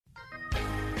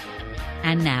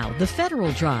And now, the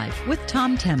Federal Drive with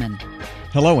Tom Temin.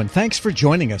 Hello, and thanks for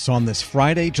joining us on this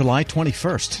Friday, July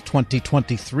 21st,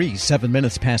 2023, 7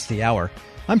 minutes past the hour.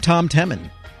 I'm Tom Temin.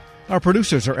 Our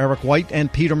producers are Eric White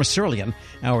and Peter Masurlian.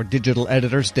 Our digital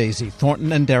editors, Daisy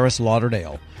Thornton and Darius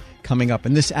Lauderdale. Coming up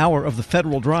in this hour of the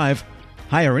Federal Drive,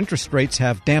 higher interest rates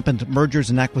have dampened mergers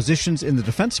and acquisitions in the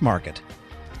defense market.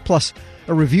 Plus,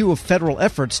 a review of federal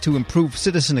efforts to improve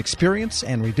citizen experience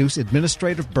and reduce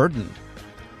administrative burden.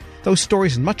 Those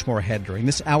stories and much more ahead during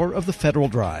this hour of the Federal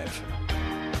Drive.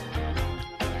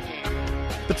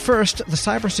 But first, the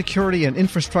Cybersecurity and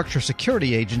Infrastructure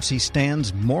Security Agency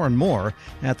stands more and more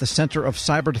at the center of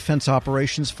cyber defense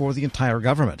operations for the entire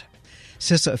government.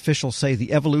 CISA officials say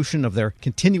the evolution of their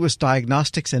Continuous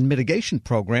Diagnostics and Mitigation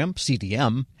Program,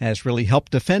 CDM, has really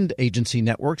helped defend agency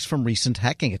networks from recent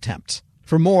hacking attempts.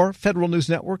 For more, Federal News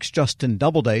Network's Justin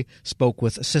Doubleday spoke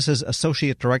with CISA's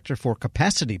Associate Director for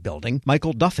Capacity Building,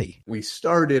 Michael Duffy. We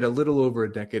started a little over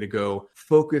a decade ago,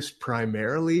 focused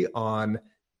primarily on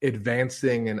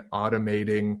advancing and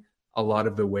automating a lot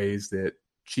of the ways that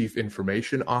chief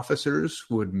information officers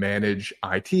would manage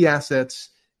IT assets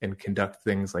and conduct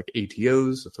things like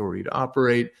ATOs, authority to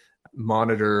operate,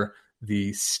 monitor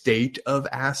the state of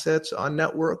assets on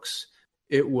networks.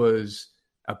 It was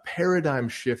a paradigm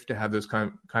shift to have those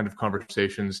kind of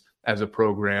conversations as a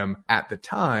program at the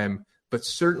time, but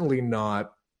certainly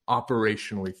not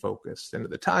operationally focused. And at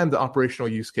the time, the operational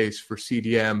use case for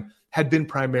CDM had been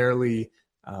primarily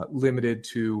limited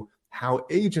to how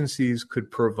agencies could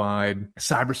provide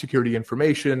cybersecurity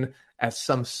information at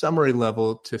some summary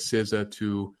level to CISA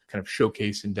to kind of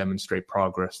showcase and demonstrate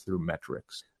progress through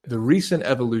metrics. The recent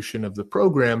evolution of the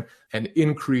program and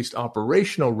increased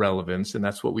operational relevance, and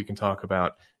that's what we can talk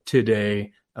about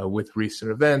today with recent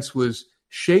events, was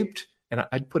shaped, and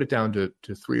I'd put it down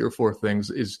to three or four things,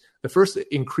 is the first,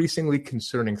 increasingly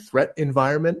concerning threat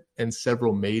environment and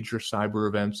several major cyber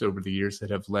events over the years that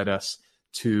have led us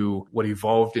to what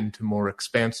evolved into more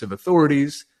expansive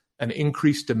authorities, an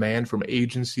increased demand from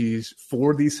agencies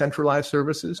for these centralized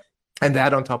services. And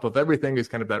that on top of everything is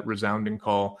kind of that resounding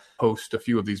call post a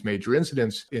few of these major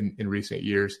incidents in recent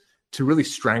years to really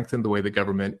strengthen the way the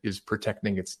government is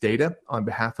protecting its data on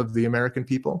behalf of the American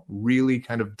people, really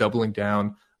kind of doubling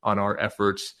down on our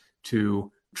efforts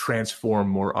to transform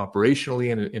more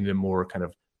operationally and in a more kind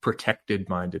of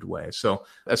protected-minded way. So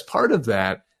as part of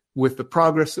that, with the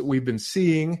progress that we've been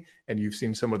seeing, and you've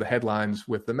seen some of the headlines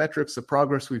with the metrics, the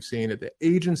progress we've seen at the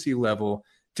agency level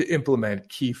to implement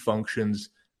key functions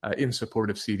in support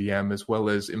of CDM, as well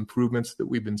as improvements that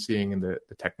we've been seeing in the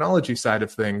technology side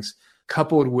of things,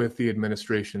 coupled with the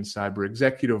administration's cyber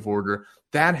executive order,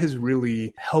 that has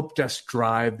really helped us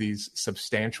drive these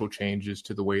substantial changes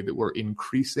to the way that we're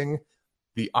increasing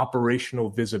the operational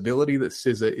visibility that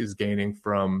CISA is gaining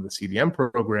from the CDM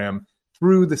program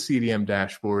through the CDM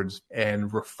dashboards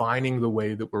and refining the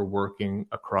way that we're working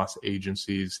across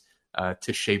agencies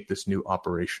to shape this new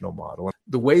operational model.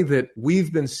 The way that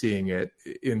we've been seeing it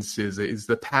in CISA is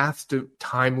the path to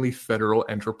timely federal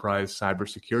enterprise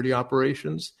cybersecurity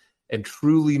operations and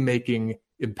truly making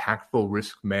impactful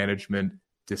risk management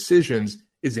decisions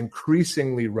is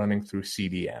increasingly running through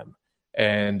CDM.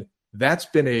 And that's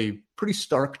been a pretty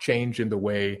stark change in the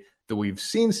way that we've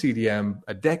seen CDM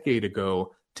a decade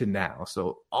ago to now.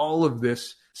 So all of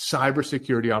this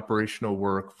cybersecurity operational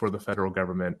work for the federal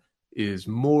government is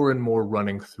more and more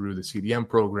running through the CDM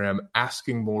program,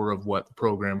 asking more of what the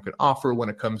program can offer when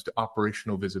it comes to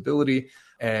operational visibility.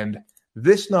 And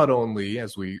this not only,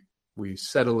 as we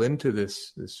settle into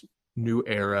this new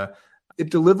era, it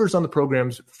delivers on the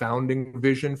program's founding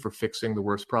vision for fixing the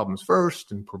worst problems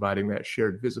first and providing that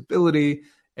shared visibility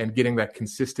and getting that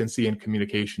consistency in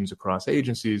communications across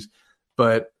agencies.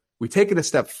 But we take it a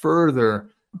step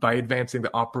further by advancing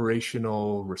the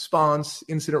operational response,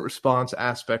 incident response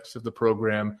aspects of the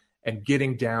program and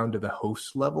getting down to the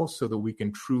host level so that we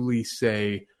can truly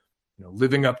say,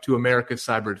 living up to America's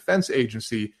Cyber Defense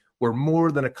Agency, we're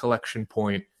more than a collection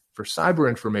point for cyber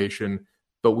information,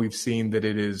 but we've seen that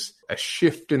it is a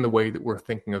shift in the way that we're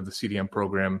thinking of the CDM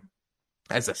program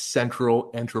as a central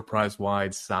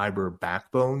enterprise-wide cyber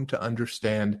backbone to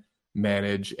understand,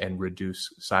 manage, and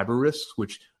reduce cyber risks,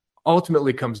 which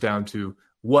ultimately comes down to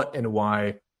what and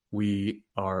why we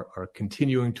are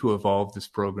continuing to evolve this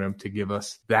program to give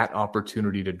us that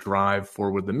opportunity to drive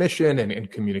forward the mission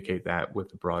and communicate that with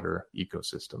the broader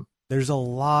ecosystem. There's a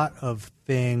lot of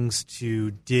things to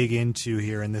dig into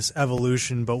here in this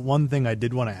evolution, but one thing I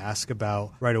did want to ask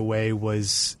about right away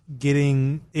was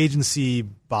getting agency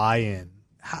buy-in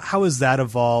how has that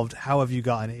evolved? How have you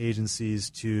gotten agencies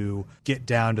to get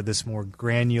down to this more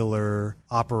granular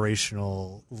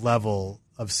operational level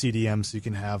of CDM so you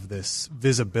can have this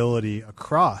visibility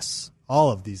across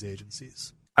all of these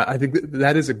agencies? I think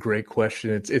that is a great question.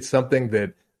 It's something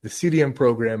that the CDM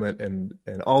program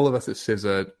and all of us at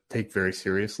CISA take very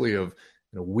seriously.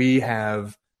 We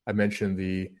have, I mentioned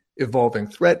the evolving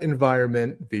threat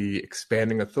environment, the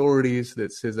expanding authorities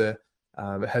that CISA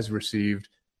has received.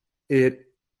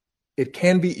 It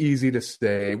can be easy to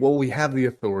say, well, we have the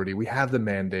authority, we have the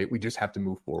mandate, we just have to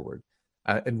move forward.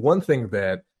 And one thing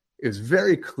that is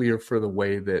very clear for the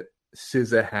way that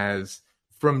CISA has,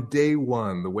 from day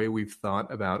one, the way we've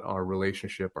thought about our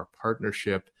relationship, our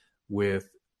partnership with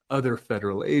other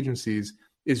federal agencies,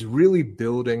 is really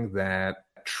building that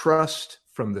trust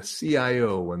from the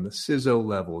CIO and the CISO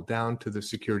level down to the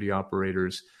security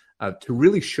operators to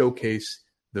really showcase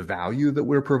the value that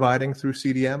we're providing through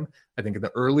CDM. I think in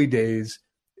the early days,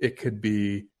 it could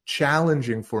be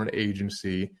challenging for an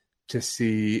agency to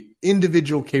see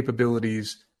individual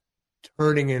capabilities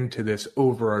turning into this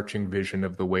overarching vision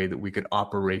of the way that we could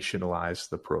operationalize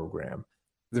the program.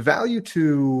 The value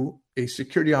to a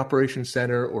security operations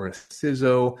center or a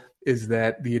CISO is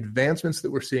that the advancements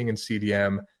that we're seeing in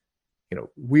CDM,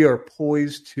 we are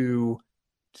poised to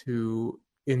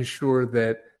ensure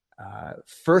that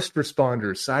first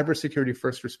responders, cybersecurity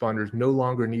first responders, no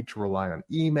longer need to rely on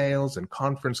emails and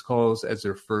conference calls as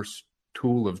their first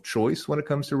tool of choice when it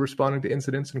comes to responding to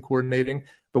incidents and coordinating.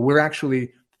 But we're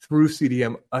actually, through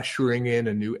CDM, ushering in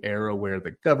a new era where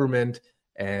the government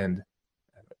and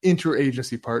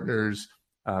interagency partners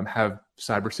have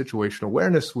cyber situational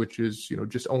awareness, which is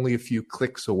just only a few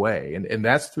clicks away. And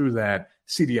that's through that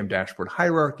CDM dashboard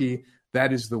hierarchy.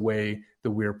 That is the way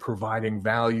that we're providing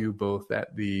value both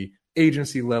at the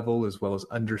agency level as well as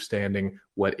understanding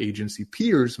what agency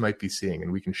peers might be seeing,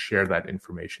 and we can share that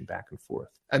information back and forth.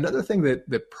 Another thing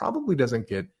that probably doesn't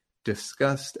get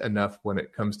discussed enough when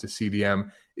it comes to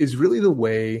CDM is really the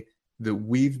way that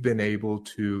we've been able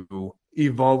to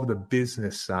evolve the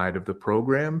business side of the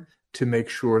program to make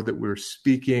sure that we're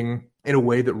speaking in a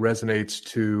way that resonates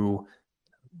to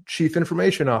chief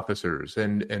information officers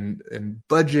and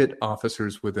budget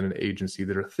officers within an agency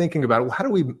that are thinking about, well, how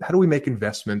do we make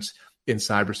investments in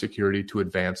cybersecurity to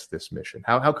advance this mission?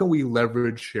 How can we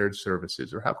leverage shared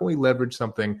services, or how can we leverage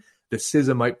something that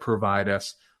CISA might provide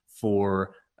us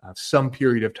for some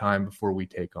period of time before we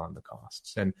take on the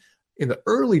costs? And in the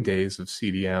early days of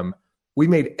CDM, we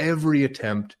made every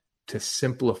attempt to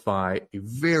simplify a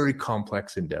very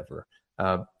complex endeavor,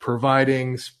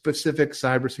 providing specific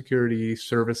cybersecurity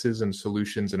services and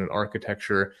solutions in an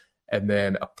architecture, and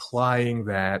then applying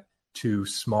that to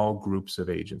small groups of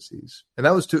agencies. And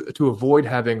that was to avoid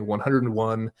having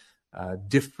 101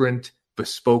 different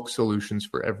bespoke solutions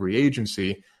for every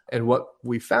agency. And what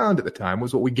we found at the time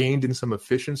was what we gained in some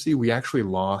efficiency, we actually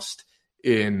lost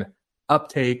in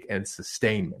uptake and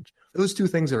sustainment. Those two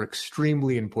things are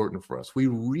extremely important for us. We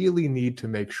really need to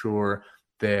make sure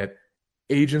that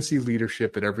agency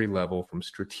leadership at every level, from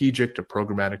strategic to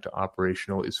programmatic to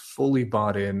operational, is fully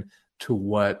bought in to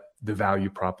what the value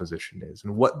proposition is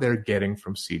and what they're getting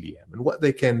from CDM and what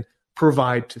they can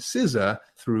provide to CISA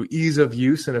through ease of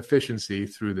use and efficiency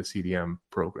through the CDM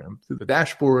program, through the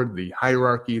dashboard, the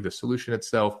hierarchy, the solution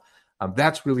itself.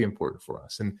 That's really important for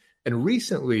us. And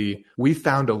recently, we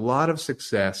found a lot of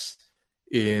success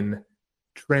in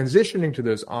transitioning to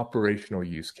those operational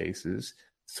use cases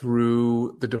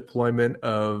through the deployment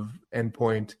of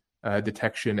endpoint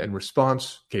detection and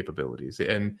response capabilities.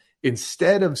 And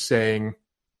instead of saying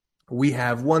we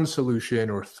have one solution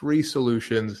or three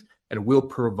solutions and we'll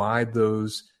provide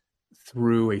those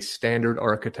through a standard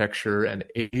architecture, and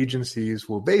agencies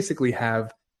will basically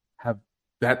have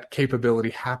that capability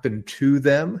happen to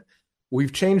them,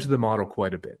 we've changed the model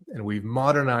quite a bit, and we've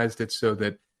modernized it so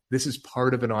that this is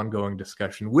part of an ongoing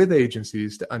discussion with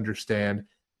agencies to understand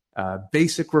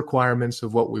basic requirements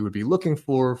of what we would be looking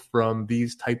for from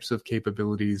these types of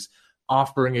capabilities,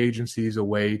 offering agencies a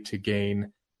way to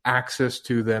gain access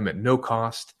to them at no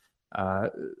cost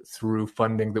through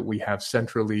funding that we have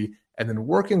centrally, and then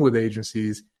working with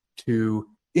agencies to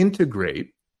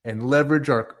integrate and leverage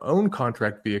our own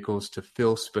contract vehicles to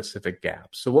fill specific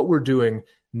gaps. So what we're doing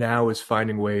now is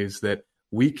finding ways that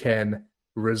we can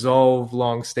resolve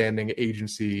longstanding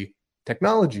agency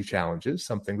technology challenges,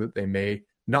 something that they may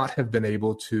not have been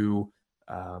able to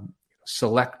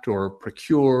select or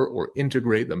procure or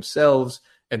integrate themselves,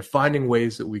 and finding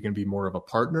ways that we can be more of a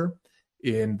partner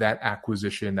in that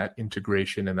acquisition, that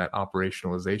integration, and that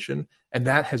operationalization. And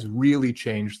that has really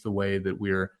changed the way that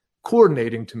we're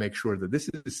coordinating to make sure that this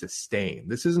is sustained.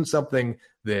 This isn't something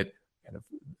that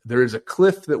there is a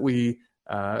cliff that we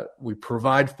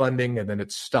provide funding and then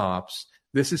it stops.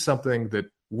 This is something that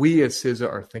we as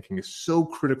CISA are thinking is so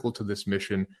critical to this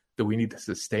mission that we need to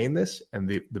sustain this. And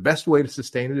the best way to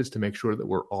sustain it is to make sure that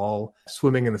we're all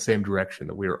swimming in the same direction,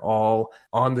 that we are all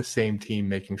on the same team,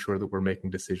 making sure that we're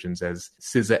making decisions as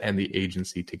CISA and the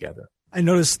agency together. I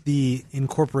noticed the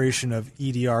incorporation of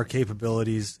EDR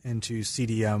capabilities into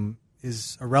CDM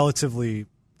is a relatively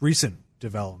recent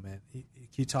development. Can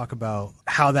you talk about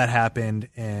how that happened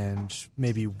and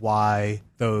maybe why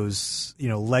those,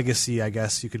 legacy, I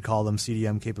guess you could call them,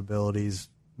 CDM capabilities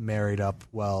married up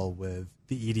well with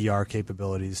the EDR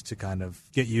capabilities to kind of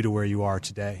get you to where you are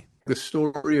today? The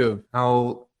story of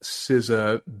how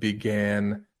CISA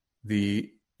began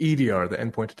the EDR, the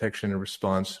endpoint detection and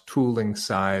response tooling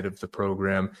side of the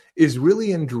program, is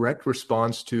really in direct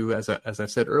response to, as I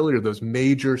said earlier, those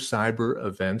major cyber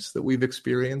events that we've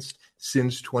experienced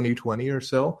since 2020 or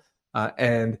so,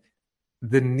 and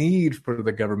the need for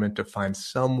the government to find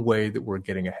some way that we're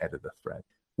getting ahead of the threat.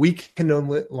 We can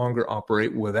no longer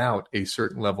operate without a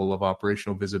certain level of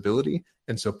operational visibility,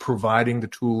 and so providing the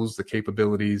tools, the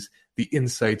capabilities, the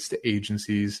insights to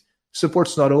agencies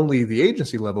supports not only the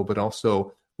agency level, but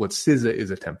also what CISA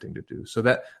is attempting to do. So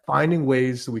that finding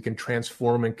ways that we can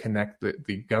transform and connect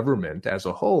the government as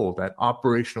a whole, that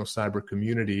operational cyber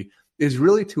community, is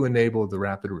really to enable the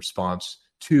rapid response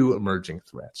to emerging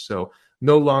threats. So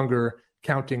no longer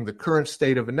counting the current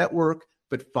state of a network,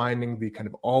 but finding the kind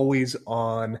of always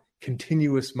on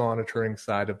continuous monitoring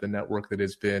side of the network that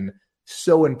has been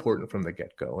so important from the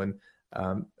get-go. And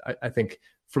I think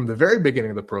from the very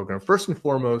beginning of the program, first and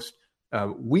foremost,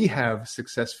 we have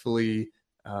successfully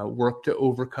worked to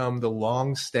overcome the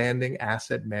long-standing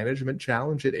asset management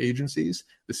challenge at agencies.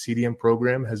 The CDM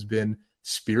program has been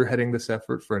spearheading this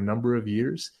effort for a number of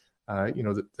years.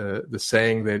 The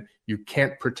saying that you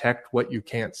can't protect what you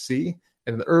can't see.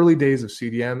 And in the early days of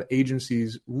CDM,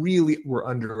 agencies really were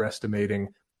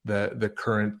underestimating the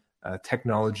current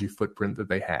technology footprint that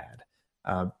they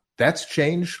had. That's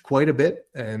changed quite a bit,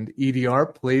 and EDR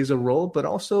plays a role, but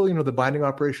also, the binding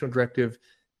operational directive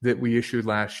that we issued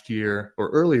last year or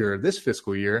earlier this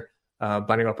fiscal year,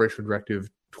 Binding Operational Directive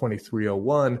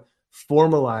 2301,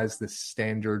 formalized the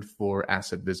standard for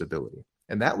asset visibility.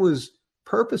 And that was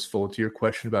purposeful, to your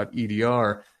question about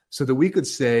EDR, so that we could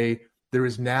say there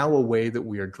is now a way that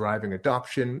we are driving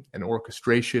adoption and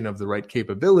orchestration of the right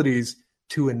capabilities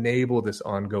to enable this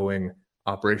ongoing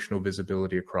operational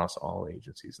visibility across all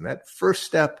agencies. And that first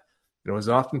step, is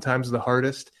oftentimes the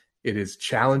hardest. It is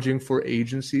challenging for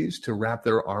agencies to wrap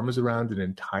their arms around an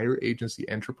entire agency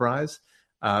enterprise.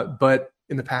 But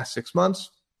in the past 6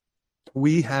 months,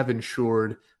 we have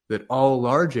ensured that all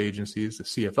large agencies, the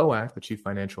CFO Act, the Chief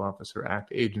Financial Officer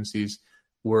Act agencies,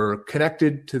 were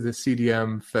connected to the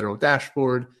CDM federal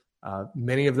dashboard.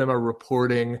 Many of them are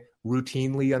reporting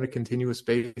routinely on a continuous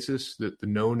basis the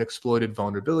known exploited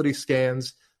vulnerability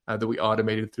scans that we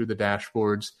automated through the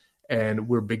dashboards. And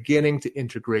we're beginning to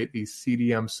integrate these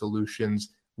CDM solutions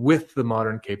with the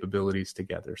modern capabilities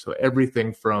together. So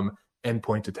everything from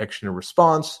endpoint detection and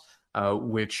response,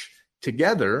 which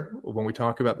together, when we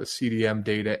talk about the CDM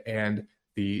data and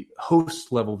the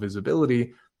host level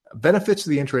visibility, benefits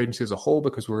the interagency as a whole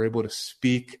because we're able to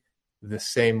speak the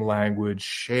same language,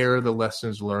 share the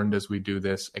lessons learned as we do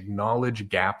this, acknowledge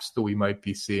gaps that we might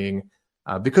be seeing,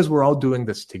 because we're all doing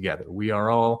this together. We are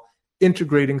all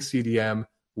integrating CDM.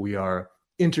 We are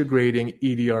integrating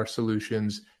EDR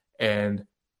solutions, and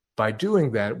by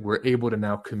doing that, we're able to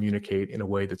now communicate in a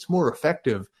way that's more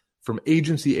effective from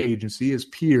agency to agency as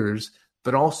peers,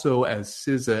 but also as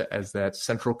CISA as that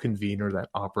central convener, that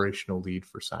operational lead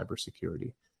for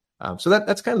cybersecurity. So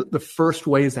that's kind of the first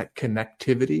way, is that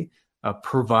connectivity,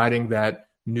 providing that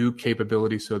new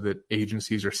capability so that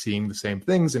agencies are seeing the same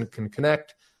things and can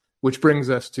connect, which brings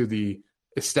us to the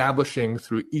establishing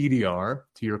through EDR,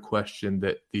 to your question,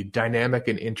 that the dynamic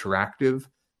and interactive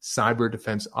cyber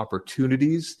defense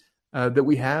opportunities that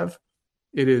we have.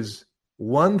 It is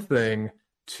one thing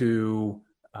to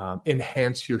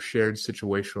enhance your shared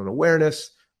situational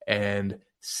awareness and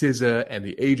CISA and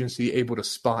the agency able to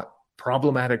spot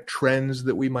problematic trends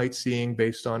that we might seeing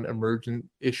based on emergent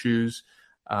issues.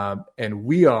 And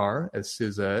we are, as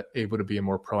CISA, able to be a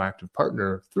more proactive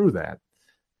partner through that.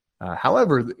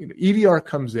 However, EDR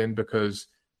comes in because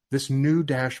this new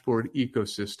dashboard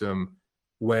ecosystem,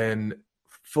 when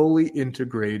fully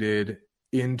integrated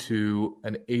into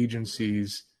an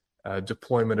agency's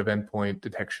deployment of endpoint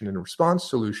detection and response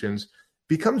solutions,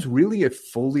 becomes really a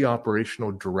fully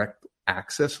operational direct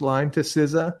access line to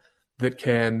CISA that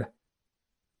can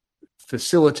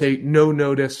facilitate no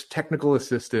notice technical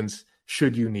assistance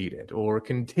should you need it, or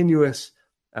continuous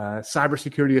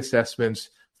cybersecurity assessments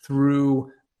through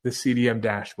the CDM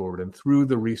dashboard and through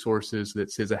the resources that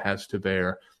CISA has to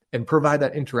bear, and provide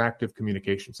that interactive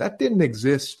communications. That didn't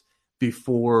exist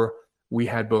before we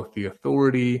had both the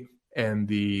authority and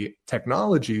the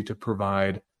technology to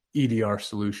provide EDR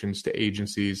solutions to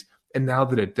agencies. And now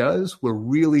that it does, we're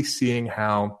really seeing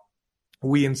how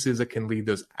we in CISA can lead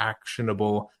those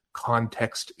actionable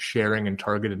context sharing and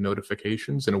targeted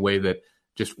notifications in a way that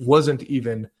just wasn't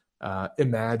even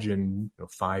imagined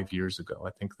 5 years ago.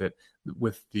 I think that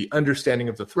with the understanding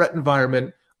of the threat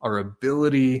environment, our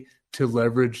ability to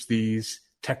leverage these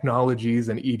technologies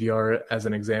and EDR as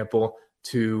an example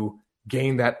to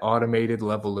gain that automated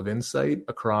level of insight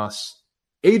across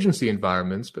agency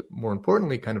environments, but more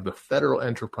importantly, kind of the federal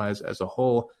enterprise as a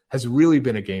whole, has really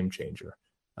been a game changer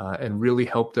and really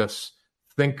helped us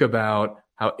think about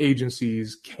how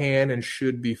agencies can and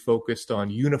should be focused on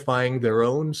unifying their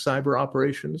own cyber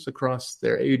operations across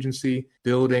their agency,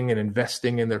 building and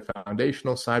investing in their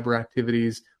foundational cyber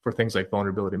activities for things like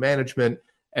vulnerability management,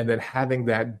 and then having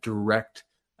that direct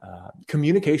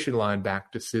communication line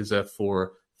back to CISA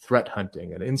for threat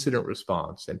hunting and incident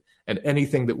response and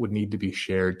anything that would need to be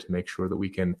shared to make sure that we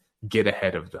can get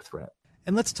ahead of the threat.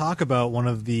 And let's talk about one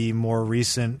of the more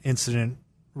recent incident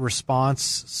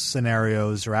response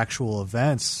scenarios or actual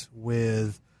events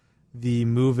with the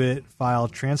MOVEit file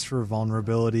transfer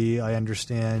vulnerability. I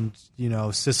understand,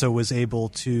 CISA was able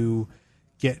to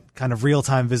get kind of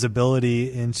real-time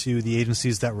visibility into the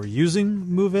agencies that were using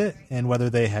MOVEit and whether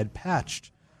they had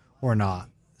patched or not.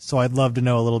 So I'd love to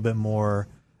know a little bit more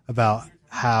about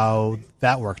how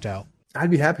that worked out. I'd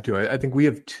be happy to. I think we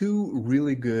have two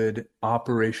really good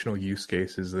operational use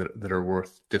cases that are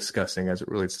worth discussing as it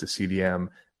relates to CDM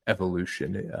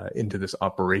evolution into this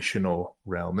operational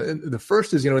realm. The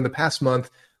first is, in the past month,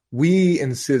 we in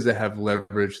CISA have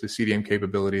leveraged the CDM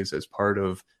capabilities as part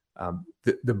of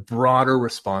the broader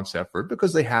response effort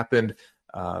because they happened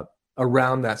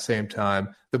around that same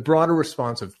time. The broader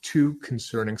response of two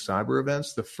concerning cyber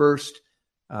events. The first,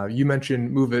 you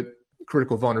mentioned MOVEit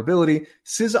critical vulnerability.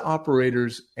 CISA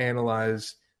operators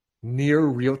analyze near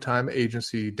real-time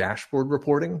agency dashboard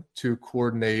reporting to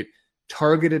coordinate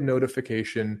targeted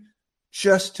notification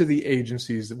just to the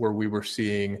agencies where we were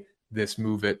seeing this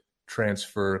MOVEit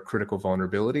transfer critical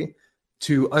vulnerability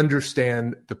to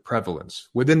understand the prevalence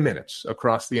within minutes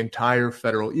across the entire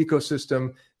federal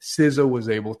ecosystem. CISA was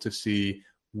able to see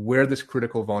where this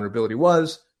critical vulnerability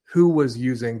was, who was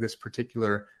using this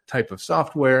particular type of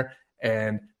software,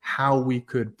 and how we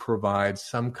could provide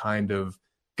some kind of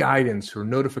guidance or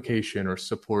notification or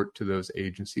support to those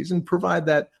agencies and provide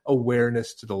that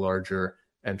awareness to the larger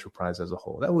enterprise as a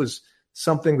whole. That was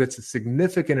something that's a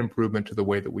significant improvement to the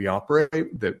way that we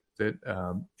operate that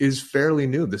is fairly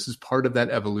new. This is part of that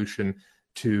evolution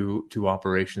to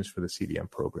operations for the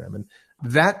CDM program. And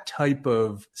that type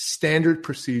of standard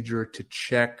procedure to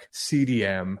check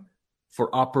CDM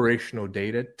for operational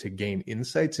data to gain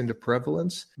insights into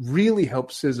prevalence really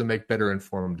helps CISA make better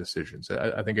informed decisions.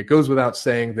 I think it goes without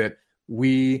saying that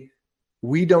we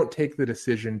don't take the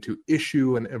decision to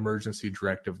issue an emergency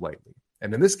directive lightly.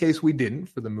 And in this case, we didn't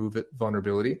for the MOVEit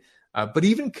vulnerability. But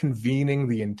even convening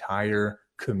the entire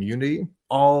community,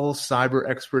 all cyber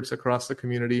experts across the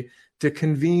community, to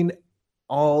convene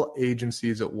all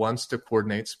agencies at once to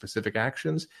coordinate specific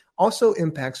actions also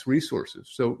impacts resources.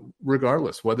 So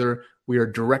regardless, whether we are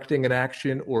directing an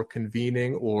action or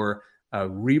convening or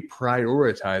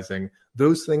reprioritizing,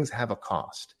 those things have a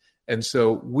cost. And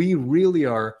so we really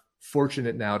are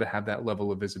fortunate now to have that level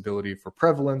of visibility for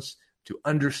prevalence, to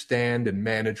understand and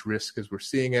manage risk as we're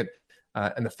seeing it.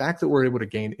 And the fact that we're able to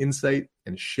gain insight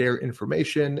and share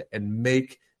information and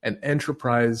make an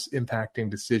enterprise impacting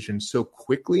decision so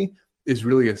quickly is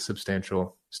really a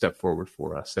substantial step forward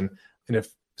for us. And if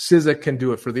CISA can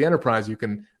do it for the enterprise, you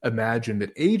can imagine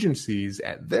that agencies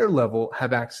at their level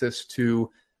have access to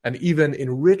an even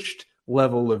enriched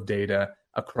level of data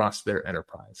across their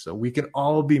enterprise. So we can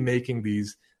all be making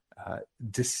these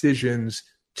decisions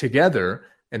together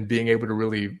and being able to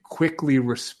really quickly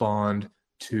respond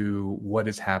to what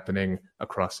is happening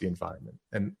across the environment.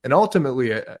 And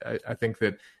ultimately, I think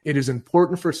that it is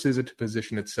important for CISA to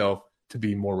position itself to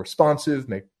be more responsive,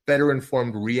 make better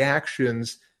informed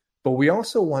reactions, but we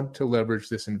also want to leverage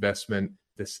this investment,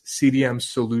 this CDM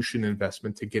solution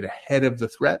investment, to get ahead of the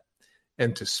threat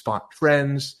and to spot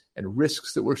trends and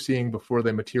risks that we're seeing before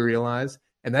they materialize.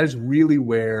 And that is really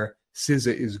where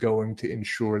CISA is going to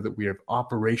ensure that we have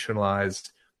operationalized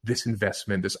this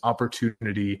investment, this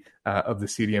opportunity of the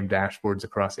CDM dashboards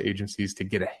across agencies to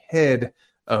get ahead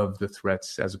of the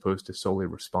threats as opposed to solely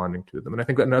responding to them. And I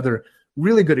think another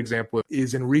really good example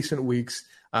is in recent weeks,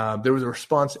 there was a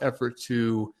response effort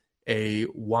to a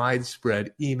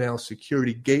widespread email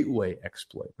security gateway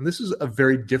exploit. And this is a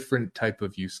very different type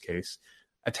of use case.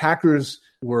 Attackers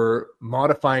were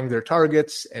modifying their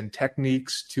targets and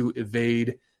techniques to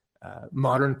evade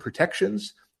modern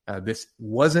protections. This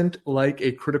wasn't like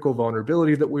a critical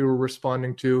vulnerability that we were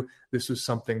responding to. This was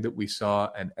something that we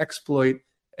saw an exploit,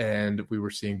 and we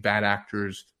were seeing bad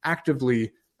actors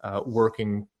actively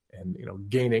working and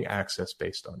gaining access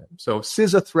based on it. So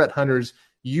CISA threat hunters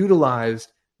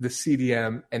utilized the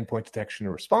CDM endpoint detection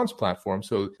and response platform,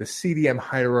 so the CDM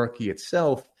hierarchy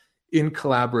itself, in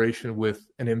collaboration with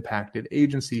an impacted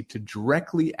agency to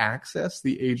directly access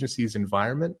the agency's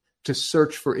environment to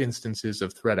search for instances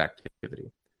of threat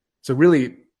activity. So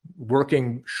really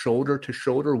working shoulder to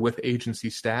shoulder with agency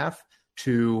staff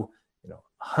to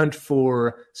hunt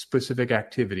for specific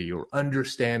activity or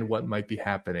understand what might be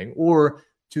happening, or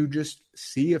to just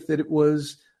see if that it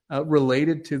was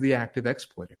related to the active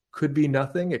exploit. It could be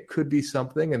nothing, it could be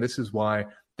something, and this is why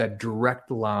that direct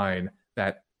line,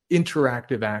 that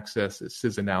interactive access that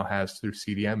CISA now has through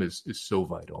CDM is so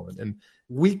vital. And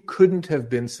we couldn't have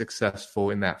been successful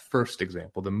in that first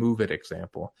example, the Move It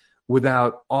example,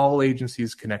 without all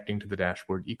agencies connecting to the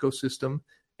dashboard ecosystem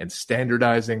and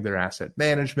standardizing their asset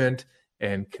management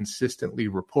and consistently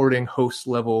reporting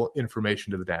host-level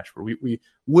information to the dashboard. We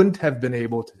wouldn't have been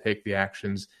able to take the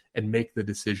actions and make the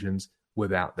decisions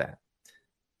without that.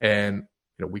 And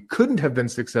we couldn't have been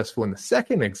successful in the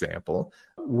second example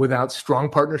without strong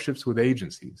partnerships with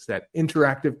agencies, that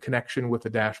interactive connection with the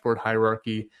dashboard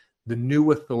hierarchy, the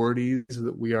new authorities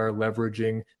that we are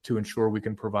leveraging to ensure we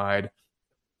can provide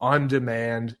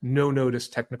on-demand, no-notice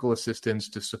technical assistance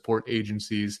to support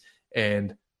agencies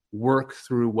and work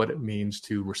through what it means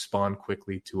to respond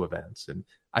quickly to events. And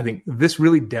I think this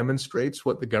really demonstrates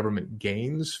what the government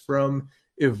gains from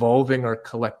evolving our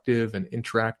collective and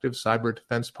interactive cyber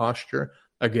defense posture.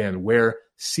 Again, where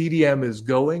CDM is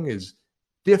going is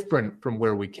different from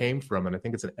where we came from. And I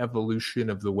think it's an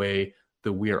evolution of the way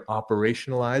that we are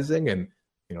operationalizing and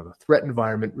the threat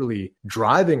environment really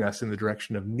driving us in the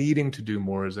direction of needing to do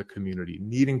more as a community,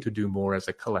 needing to do more as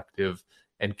a collective,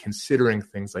 and considering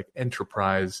things like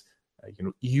enterprise,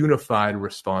 unified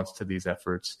response to these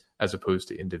efforts as opposed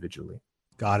to individually.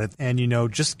 Got it. And,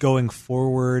 just going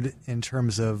forward in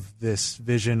terms of this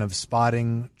vision of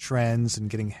spotting trends and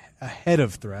getting ahead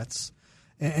of threats,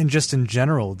 and just in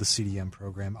general, the CDM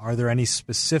program, are there any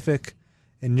specific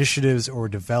initiatives or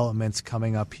developments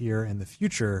coming up here in the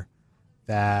future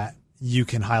that you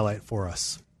can highlight for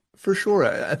us? For sure.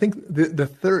 I think the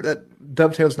third, that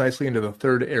dovetails nicely into the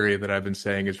third area that I've been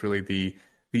saying is really the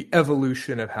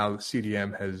evolution of how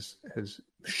CDM has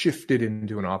shifted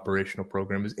into an operational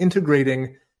program, is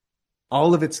integrating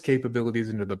all of its capabilities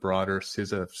into the broader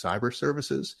CISA cyber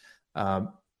services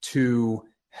to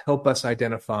help us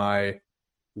identify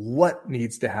what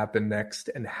needs to happen next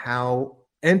and how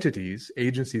entities,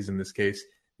 agencies in this case,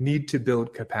 need to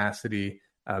build capacity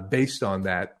based on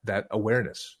that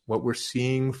awareness. What we're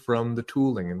seeing from the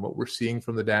tooling and what we're seeing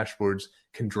from the dashboards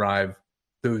can drive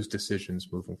those decisions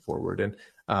moving forward. And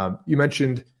you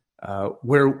mentioned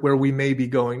where we may be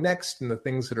going next and the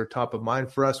things that are top of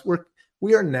mind for us.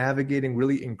 We are navigating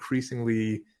really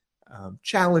increasingly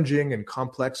challenging and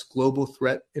complex global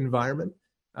threat environment,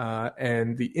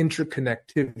 and the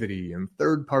interconnectivity and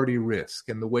third-party risk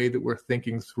and the way that we're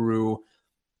thinking through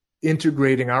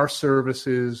integrating our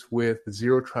services with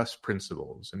zero trust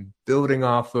principles and building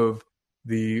off of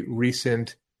the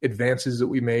recent advances that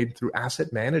we made through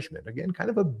asset management. Again,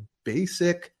 kind of a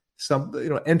basic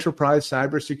enterprise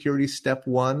cybersecurity step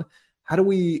one. How do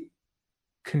we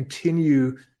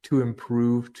continue to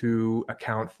improve to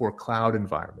account for cloud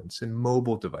environments and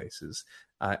mobile devices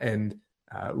and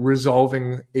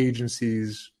resolving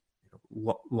agencies'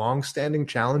 long-standing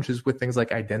challenges with things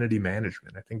like identity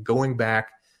management? I think going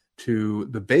back to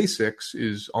the basics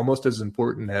is almost as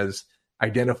important as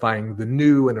identifying the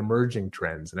new and emerging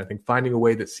trends. And I think finding a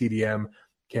way that CDM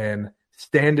can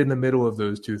stand in the middle of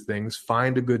those two things,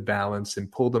 find a good balance,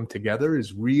 and pull them together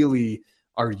is really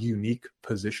our unique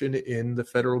position in the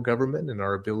federal government and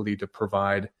our ability to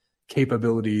provide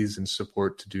capabilities and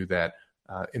support to do that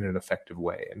in an effective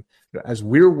way. And as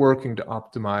we're working to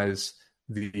optimize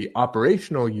the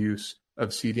operational use of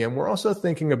CDM, we're also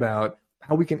thinking about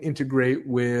how we can integrate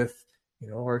with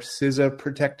our CISA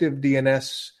protective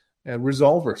DNS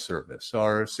resolver service,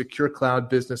 our secure cloud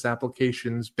business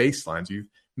applications baselines. You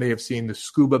may have seen the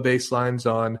Scuba baselines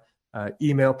on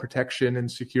email protection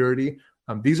and security.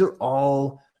 These are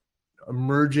all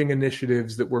emerging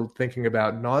initiatives that we're thinking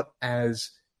about not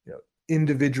as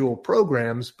individual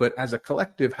programs, but as a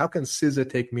collective. How can CISA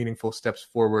take meaningful steps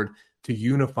forward to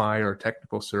unify our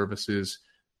technical services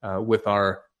with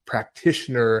our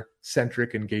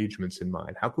practitioner-centric engagements in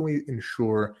mind? How can we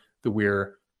ensure that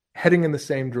we're heading in the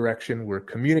same direction, we're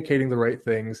communicating the right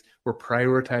things, we're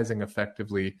prioritizing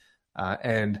effectively,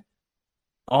 and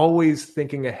always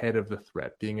thinking ahead of the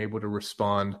threat, being able to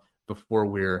respond before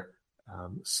we're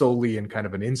solely in kind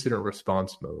of an incident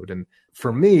response mode. And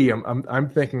for me, I'm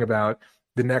thinking about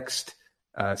the next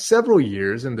several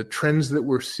years and the trends that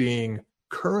we're seeing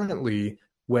currently,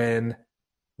 when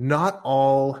not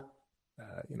all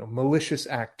malicious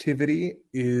activity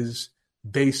is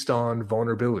based on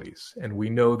vulnerabilities. And we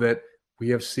know that we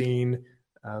have seen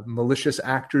malicious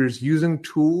actors using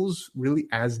tools really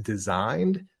as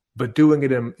designed, but doing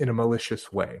it in a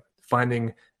malicious way,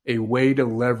 finding a way to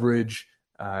leverage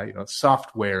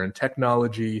software and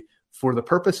technology for the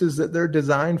purposes that they're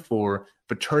designed for,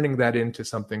 but turning that into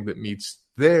something that meets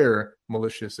their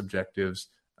malicious objectives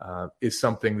is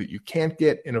something that you can't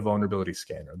get in a vulnerability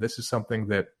scanner. This is something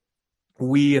that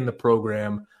we in the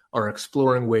program are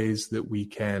exploring ways that we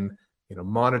can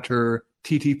monitor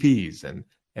TTPs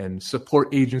and support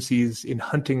agencies in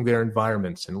hunting their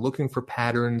environments and looking for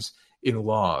patterns in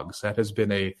logs. That has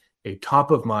been a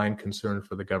top of mind concern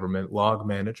for the government, log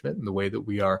management, and the way that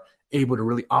we are able to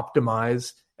really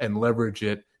optimize and leverage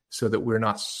it so that we're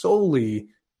not solely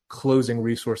closing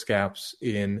resource gaps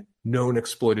in known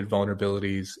exploited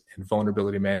vulnerabilities and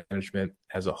vulnerability management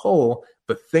as a whole,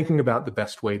 but thinking about the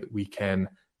best way that we can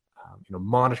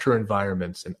monitor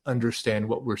environments and understand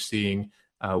what we're seeing,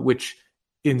 which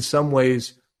in some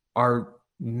ways are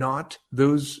not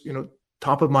those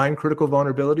top of mind critical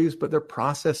vulnerabilities, but they're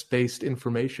process-based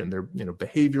information. They're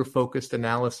behavior-focused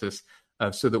analysis,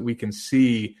 so that we can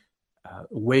see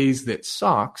ways that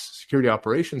SOCs, Security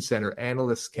Operations Center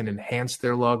analysts, can enhance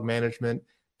their log management,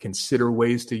 consider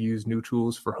ways to use new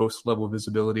tools for host-level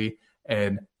visibility,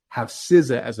 and have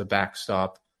CISA as a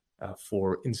backstop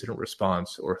for incident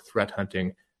response or threat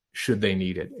hunting should they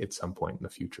need it at some point in the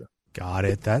future. Got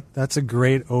it. That's a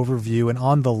great overview. And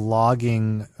on the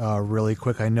logging, really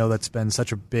quick, I know that's been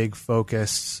such a big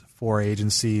focus for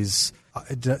agencies.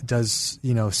 Does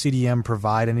CDM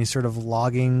provide any sort of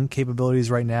logging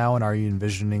capabilities right now, and are you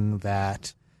envisioning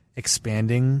that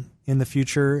expanding in the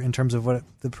future in terms of what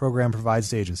the program provides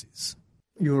to agencies?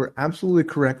 You're absolutely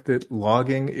correct that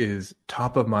logging is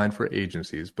top of mind for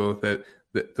agencies, both at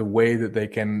the way that they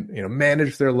can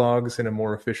manage their logs in a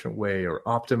more efficient way, or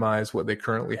optimize what they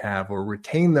currently have, or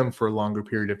retain them for a longer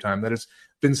period of time. That has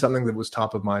been something that was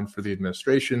top of mind for the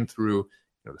administration through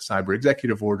the cyber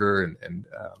executive order and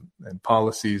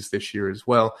policies this year as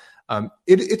well.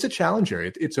 It's a challenge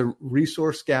area. It's a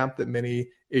resource gap that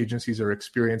many agencies are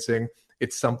experiencing.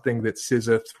 It's something that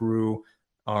CISA, through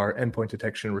our endpoint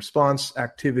detection and response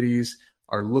activities,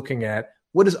 are looking at.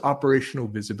 What does operational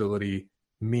visibility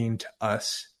mean to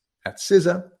us at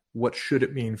CISA? What should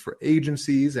it mean for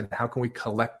agencies? And how can we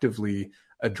collectively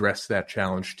address that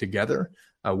challenge together,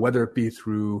 whether it be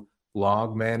through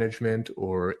log management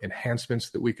or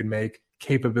enhancements that we can make,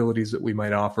 capabilities that we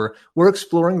might offer? We're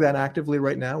exploring that actively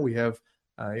right now. We have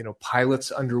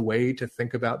pilots underway to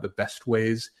think about the best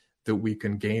ways that we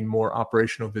can gain more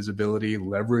operational visibility,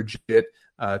 leverage it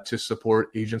to support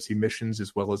agency missions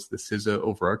as well as the CISA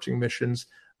overarching missions.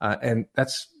 And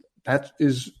that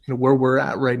is where we're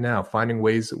at right now, finding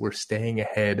ways that we're staying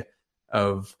ahead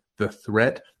of the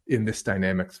threat in this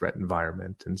dynamic threat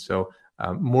environment. And so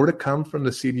more to come from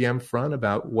the CDM front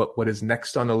about what is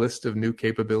next on the list of new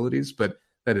capabilities, but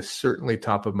that is certainly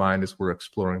top of mind as we're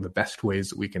exploring the best ways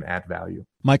that we can add value.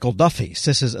 Michael Duffy,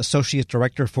 CISA's Associate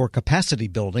Director for Capacity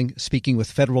Building, speaking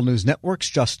with Federal News Network's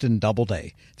Justin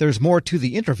Doubleday. There's more to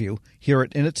the interview. Hear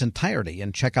it in its entirety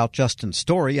and check out Justin's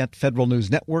story at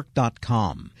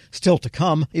federalnewsnetwork.com. Still to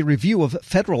come, a review of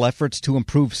federal efforts to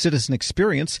improve citizen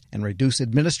experience and reduce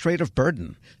administrative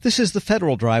burden. This is the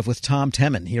Federal Drive with Tom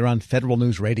Temin here on Federal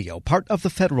News Radio, part of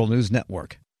the Federal News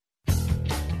Network.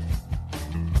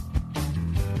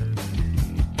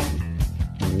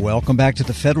 Welcome back to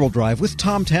the Federal Drive with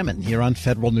Tom Temin here on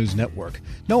Federal News Network.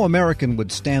 No American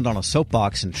would stand on a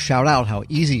soapbox and shout out how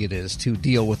easy it is to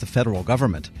deal with the federal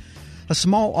government. A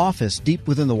small office deep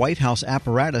within the White House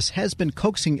apparatus has been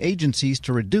coaxing agencies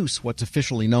to reduce what's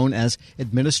officially known as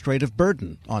administrative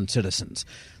burden on citizens.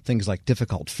 Things like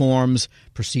difficult forms,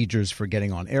 procedures for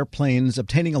getting on airplanes,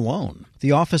 obtaining a loan.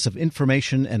 The Office of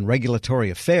Information and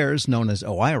Regulatory Affairs, known as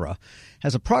OIRA,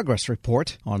 has a progress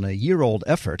report on a year-old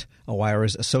effort.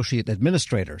 OIRA's Associate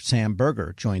Administrator, Sam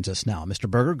Berger, joins us now. Mr.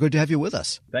 Berger, good to have you with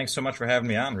us. Thanks so much for having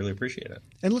me on. Really appreciate it.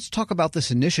 And let's talk about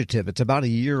this initiative. It's about a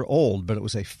year old, but it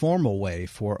was a formal way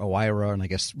for OIRA, and I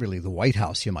guess really the White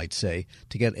House, you might say,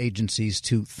 to get agencies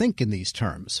to think in these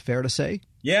terms. Fair to say?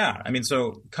 Yeah. I mean,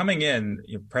 so coming in,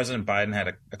 President Biden had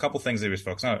a couple things that he was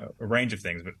focused on, a range of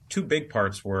things, but two big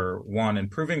parts were, one,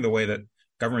 improving the way that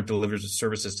government delivers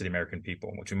services to the American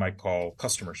people, which we might call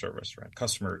customer service, right?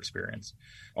 Customer experience.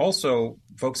 Also,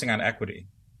 focusing on equity,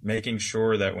 making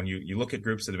sure that when you look at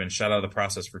groups that have been shut out of the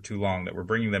process for too long, that we're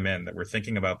bringing them in, that we're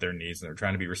thinking about their needs, and we're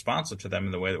trying to be responsive to them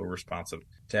in the way that we're responsive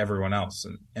to everyone else.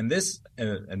 And this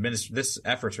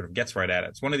effort sort of gets right at it.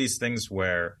 It's one of these things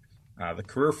where the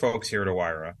career folks here at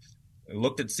OIRA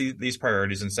looked at these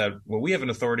priorities and said, well, we have an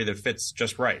authority that fits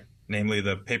just right, namely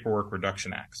the Paperwork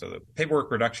Reduction Act. So the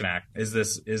Paperwork Reduction Act is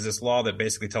this law that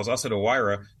basically tells us at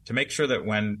OIRA to make sure that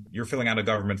when you're filling out a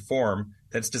government form,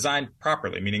 that's designed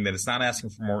properly, meaning that it's not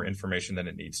asking for more information than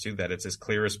it needs to, that it's as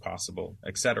clear as possible,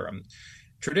 et cetera.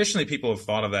 Traditionally, people have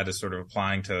thought of that as sort of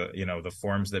applying to, the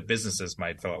forms that businesses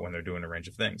might fill out when they're doing a range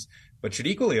of things, but should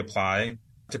equally apply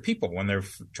to people when they're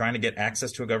trying to get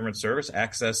access to a government service,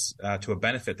 access to a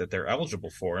benefit that they're eligible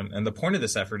for. And the point of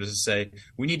this effort is to say,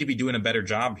 we need to be doing a better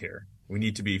job here. We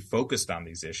need to be focused on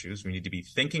these issues. We need to be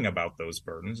thinking about those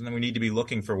burdens, and then we need to be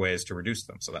looking for ways to reduce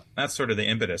them. So that's sort of the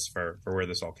impetus for where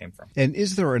this all came from. And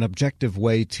is there an objective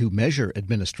way to measure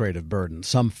administrative burden?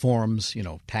 Some forms,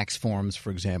 tax forms,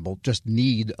 for example, just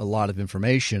need a lot of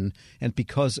information, and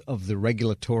because of the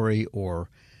regulatory or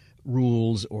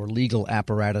rules or legal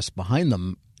apparatus behind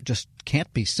them, just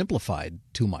can't be simplified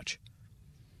too much.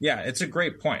 Yeah, it's a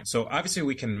great point. So obviously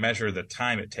we can measure the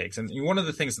time it takes. And one of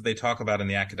the things that they talk about in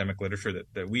the academic literature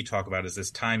that we talk about is this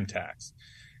time tax.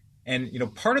 And,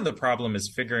 part of the problem is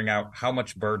figuring out how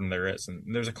much burden there is. And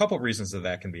there's a couple of reasons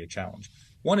that can be a challenge.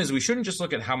 One is we shouldn't just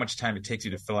look at how much time it takes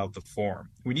you to fill out the form.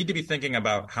 We need to be thinking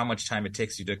about how much time it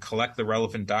takes you to collect the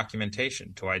relevant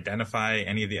documentation, to identify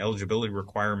any of the eligibility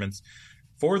requirements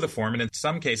for the form, and in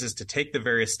some cases to take the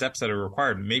various steps that are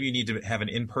required. Maybe you need to have an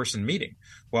in-person meeting.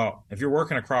 Well, if you're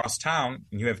working across town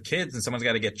and you have kids and someone's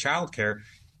got to get childcare,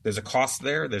 there's a cost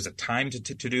there. There's a time to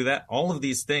do that. All of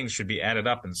these things should be added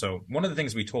up. And so one of the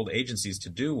things we told agencies to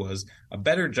do was a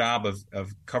better job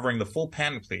of covering the full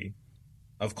panoply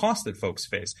of costs that folks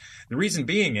face. The reason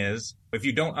being is if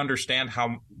you don't understand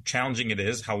how challenging it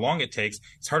is, how long it takes,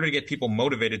 it's harder to get people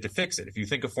motivated to fix it. If you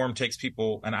think a form takes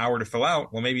people an hour to fill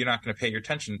out, well, maybe you're not going to pay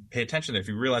attention. If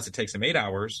you realize it takes them 8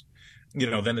 hours,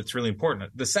 then it's really important.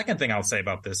 The second thing I'll say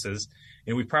about this is,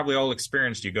 we've probably all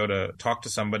experienced, you go to talk to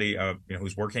somebody,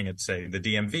 who's working at, say, the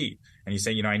DMV, and you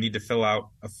say, I need to fill out,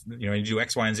 I need to do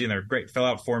X, Y, and Z, and they're great. Fill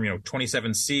out form,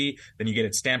 27C, then you get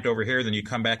it stamped over here, then you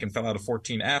come back and fill out a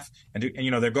 14F, and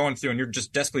they're going through, and you're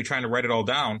just desperately trying to write it all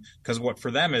down, because what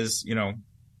for them is,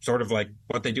 sort of like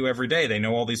what they do every day. They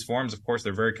know all these forms. Of course,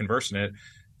 they're very conversant in it.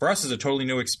 For us, it's a totally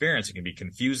new experience. It can be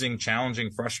confusing,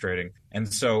 challenging, frustrating.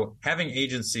 And so having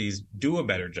agencies do a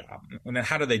better job. And then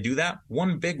how do they do that?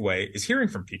 One big way is hearing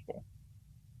from people,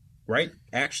 right?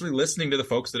 Actually listening to the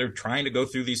folks that are trying to go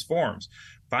through these forms,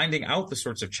 finding out the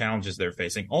sorts of challenges they're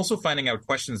facing, also finding out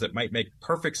questions that might make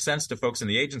perfect sense to folks in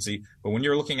the agency. But when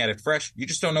you're looking at it fresh, you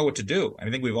just don't know what to do. I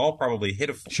think we've all probably hit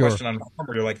a question on a form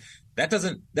where you're like,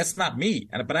 that's not me.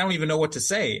 But I don't even know what to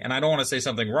say. And I don't want to say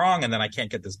something wrong. And then I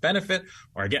can't get this benefit,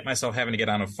 or I get myself having to get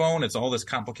on a phone. It's all this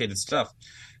complicated stuff.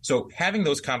 So having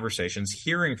those conversations,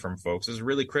 hearing from folks is a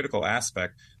really critical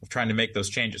aspect of trying to make those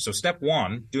changes. So step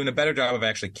one, doing a better job of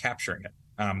actually capturing it.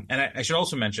 And I should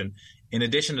also mention, in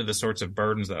addition to the sorts of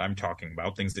burdens that I'm talking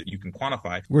about, things that you can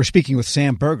quantify. We're speaking with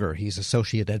Sam Berger. He's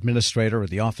Associate Administrator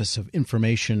at the Office of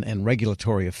Information and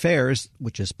Regulatory Affairs,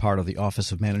 which is part of the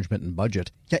Office of Management and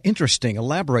Budget. Yeah, interesting.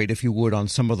 Elaborate, if you would, on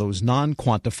some of those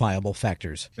non-quantifiable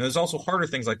factors. And there's also harder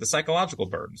things like the psychological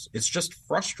burdens. It's just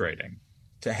frustrating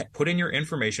to put in your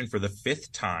information for the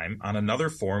 5th time on another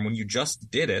form when you just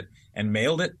did it and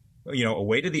mailed it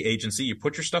away to the agency. You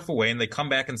put your stuff away and they come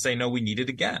back and say, no, we need it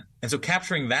again. And so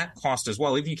capturing that cost as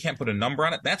well, even if you can't put a number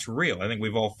on it, that's real. I think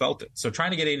we've all felt it. So trying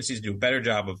to get agencies to do a better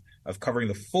job of covering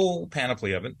the full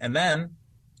panoply of it, and then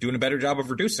doing a better job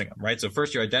of reducing them, right? So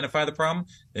first you identify the problem,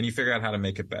 then you figure out how to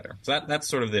make it better. So that's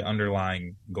sort of the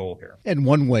underlying goal here. And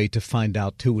one way to find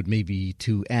out, too, would maybe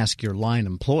to ask your line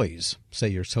employees, say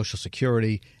your Social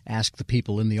Security, ask the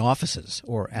people in the offices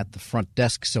or at the front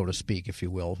desk, so to speak, if you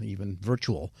will, even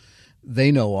virtual.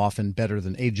 They know often better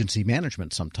than agency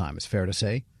management sometimes, fair to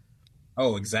say?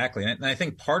 Oh, exactly. And I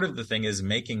think part of the thing is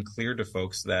making clear to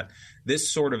folks that these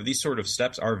sort of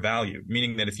steps are valued,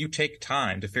 meaning that if you take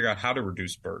time to figure out how to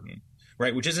reduce burden,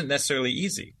 right? Which isn't necessarily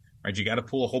easy, right? You got to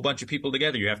pull a whole bunch of people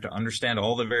together. You have to understand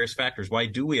all the various factors. Why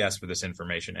do we ask for this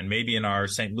information? And maybe in our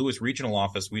St. Louis regional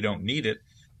office, we don't need it,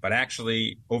 but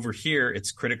actually over here,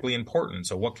 it's critically important.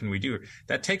 So what can we do?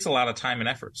 That takes a lot of time and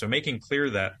effort. So making clear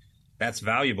that that's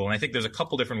valuable. And I think there's a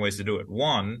couple different ways to do it.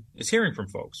 One is hearing from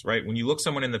folks, right? When you look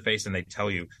someone in the face and they tell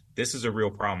you this is a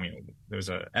real problem, there's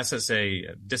a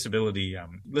SSA disability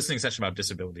listening session about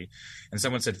disability, and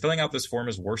someone said filling out this form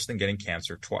is worse than getting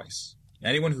cancer twice.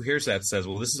 Anyone who hears that says,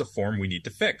 well, this is a form we need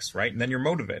to fix, right? And then you're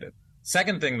motivated.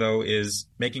 Second thing, though, is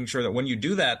making sure that when you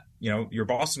do that, your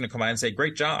boss is going to come by and say,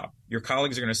 great job. Your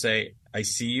colleagues are going to say, I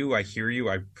see you, I hear you,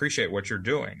 I appreciate what you're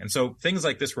doing. And so things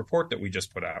like this report that we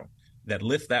just put out that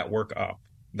lift that work up,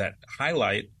 that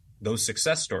highlight those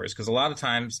success stories. Because a lot of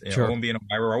times, Sure. OMB and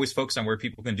OI, we're always focused on where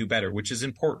people can do better, which is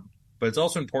important. But it's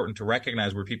also important to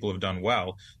recognize where people have done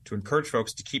well, to encourage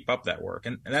folks to keep up that work.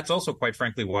 And that's also, quite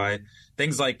frankly, why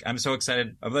things like I'm so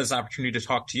excited of this opportunity to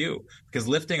talk to you, because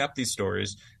lifting up these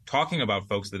stories, talking about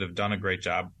folks that have done a great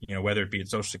job, whether it be at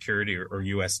Social Security or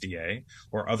USDA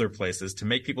or other places, to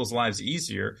make people's lives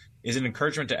easier is an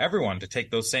encouragement to everyone to take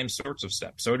those same sorts of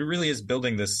steps. So it really is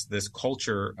building this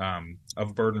culture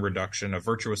of burden reduction, a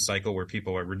virtuous cycle where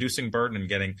people are reducing burden and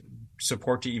getting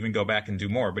support to even go back and do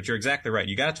more. But you're exactly right.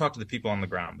 You got to talk to the people on the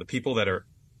ground, the people that are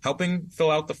helping fill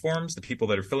out the forms, the people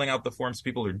that are filling out the forms, the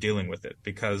people who are dealing with it,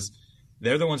 because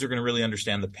they're the ones who are going to really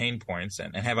understand the pain points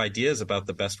and have ideas about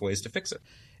the best ways to fix it.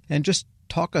 And just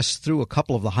talk us through a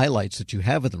couple of the highlights that you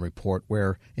have in the report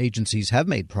where agencies have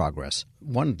made progress.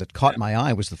 One that caught my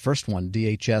eye was the first one,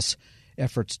 DHS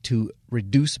efforts to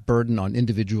reduce burden on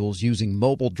individuals using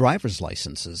mobile driver's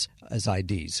licenses as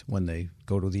IDs when they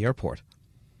go to the airport.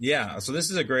 Yeah, so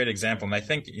this is a great example. And I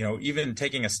think, even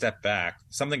taking a step back,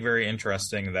 something very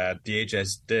interesting that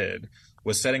DHS did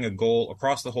was setting a goal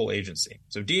across the whole agency.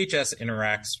 So DHS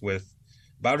interacts with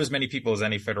about as many people as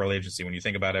any federal agency when you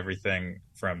think about everything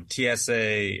from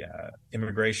TSA,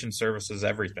 immigration services,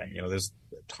 everything. There's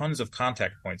tons of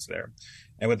contact points there.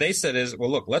 And what they said is,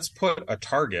 well, look, let's put a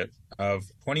target of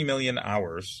 20 million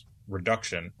hours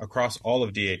reduction across all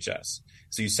of DHS.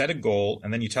 So you set a goal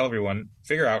and then you tell everyone,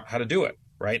 figure out how to do it.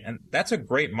 Right. And that's a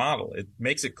great model. It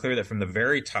makes it clear that from the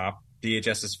very top,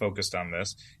 DHS is focused on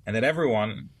this and that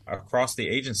everyone across the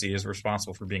agency is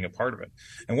responsible for being a part of it.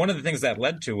 And one of the things that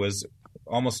led to was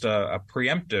almost a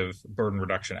preemptive burden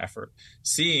reduction effort,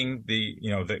 seeing the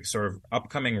sort of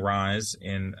upcoming rise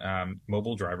in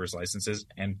mobile driver's licenses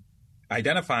and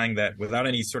identifying that without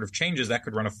any sort of changes, that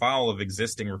could run afoul of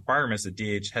existing requirements that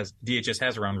DHS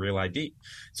has around Real ID.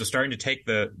 So starting to take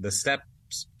the step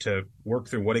to work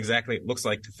through what exactly it looks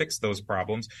like to fix those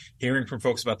problems, hearing from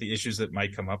folks about the issues that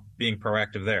might come up, being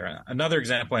proactive there. Another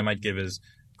example I might give is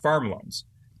farm loans.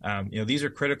 These are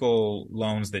critical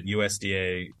loans that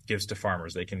USDA gives to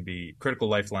farmers. They can be critical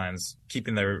lifelines,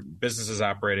 keeping their businesses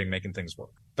operating, making things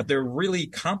work. But they're really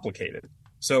complicated.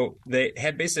 So they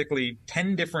had basically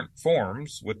 10 different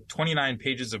forms with 29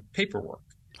 pages of paperwork.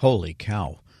 Holy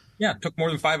cow. Yeah, it took more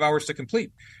than 5 hours to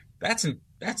complete. That's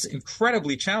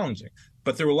incredibly challenging.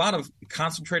 But through a lot of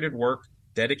concentrated work,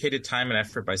 dedicated time and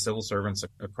effort by civil servants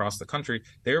across the country,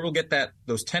 they were able to get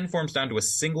those 10 forms down to a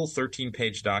single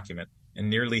 13-page document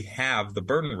and nearly halve the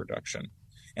burden reduction.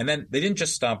 And then they didn't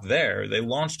just stop there. They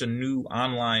launched a new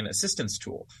online assistance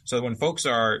tool. So that when folks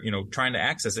are, trying to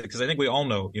access it, because I think we all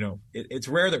know, it's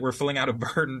rare that we're filling out a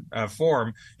burden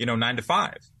form, 9 to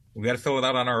 5. We got to fill it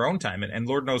out on our own time. And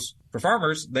Lord knows for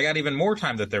farmers, they got even more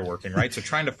time that they're working, right? So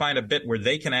trying to find a bit where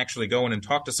they can actually go in and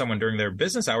talk to someone during their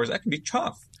business hours, that can be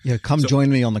tough. Yeah,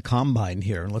 join me on the combine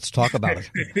here and let's talk about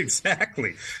it.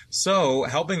 Exactly. So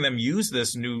helping them use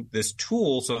this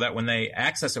tool so that when they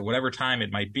access it, whatever time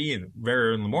it might be, very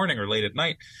early in the morning or late at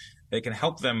night, they can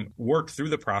help them work through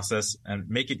the process and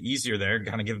make it easier there,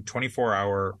 kind of give them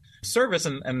 24-hour service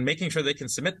and making sure they can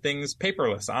submit things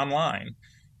paperless online.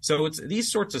 So it's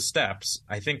these sorts of steps,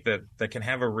 I think, that can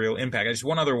have a real impact. Just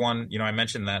one other one, I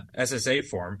mentioned that SSA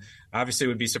form. Obviously, it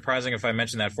would be surprising if I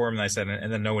mentioned that form and I said,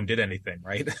 and then no one did anything,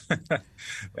 right?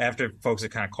 After folks had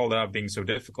kind of called it out being so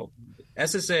difficult.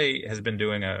 SSA has been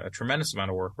doing a tremendous amount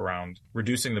of work around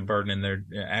reducing the burden in their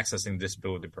accessing the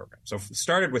disability program. So it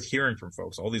started with hearing from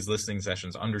folks, all these listening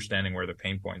sessions, understanding where the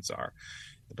pain points are.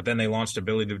 But then they launched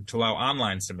ability to allow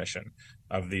online submission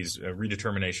of these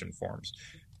redetermination forms.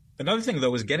 Another thing,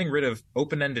 though, is getting rid of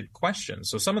open-ended questions.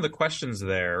 So some of the questions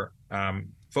there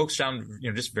folks sound,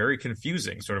 just very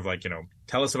confusing, sort of like,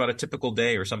 tell us about a typical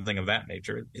day or something of that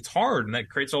nature. It's hard, and that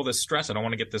creates all this stress. I don't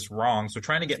want to get this wrong. So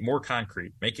trying to get more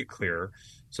concrete, make it clearer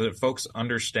so that folks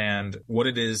understand what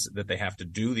it is that they have to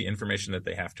do, the information that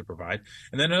they have to provide.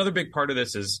 And then another big part of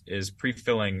this is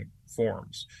pre-filling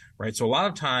forms, right? So a lot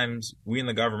of times we in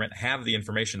the government have the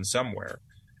information somewhere,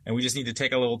 and we just need to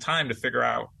take a little time to figure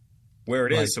out where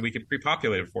it is so we can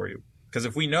pre-populate it for you. Because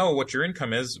if we know what your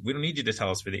income is, we don't need you to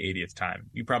tell us for the 80th time.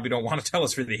 You probably don't want to tell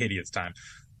us for the 80th time.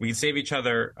 We can save each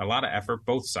other a lot of effort,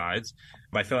 both sides,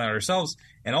 by filling out ourselves.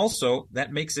 And also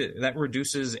that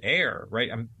reduces error, right?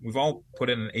 We've all put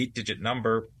in an 8-digit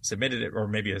number, submitted it, or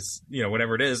maybe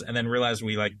whatever it is, and then realized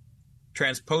we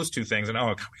transpose two things and,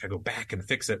 we gotta go back and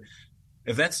fix it.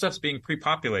 If that stuff's being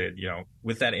pre-populated,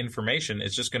 with that information,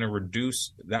 it's just going to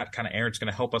reduce that kind of error. It's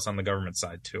going to help us on the government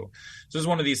side too. So this is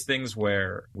one of these things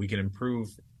where we can improve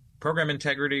program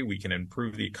integrity, we can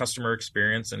improve the customer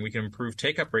experience, and we can improve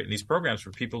take-up rate in these programs for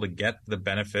people to get the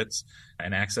benefits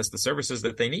and access the services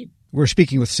that they need. We're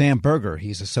speaking with Sam Berger.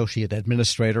 He's Associate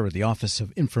Administrator at the Office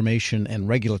of Information and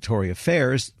Regulatory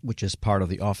Affairs, which is part of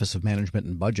the Office of Management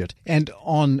and Budget. And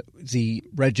on the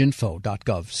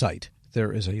reginfo.gov site,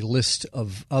 there is a list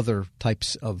of other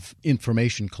types of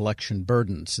information collection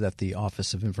burdens that the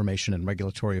Office of Information and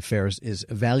Regulatory Affairs is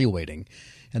evaluating.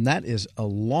 And that is a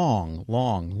long,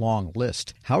 long, long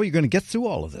list. How are you going to get through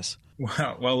all of this?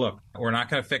 Well, look, we're not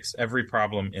going to fix every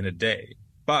problem in a day.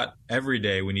 But every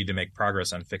day we need to make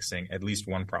progress on fixing at least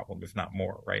one problem, if not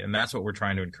more, right? And that's what we're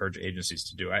trying to encourage agencies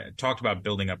to do. I talked about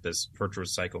building up this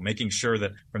virtuous cycle, making sure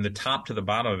that from the top to the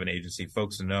bottom of an agency,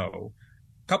 folks know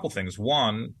a couple things.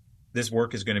 One, this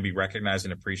work is going to be recognized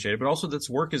and appreciated, but also this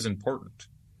work is important,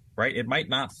 right? It might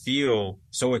not feel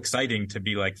so exciting to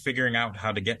be figuring out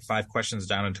how to get 5 questions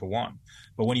down into one.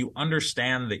 But when you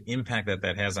understand the impact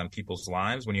that has on people's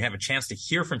lives, when you have a chance to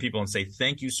hear from people and say,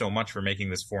 thank you so much for making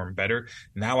this form better.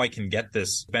 Now I can get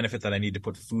this benefit that I need to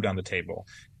put food on the table,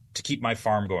 to keep my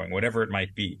farm going, whatever it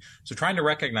might be. So trying to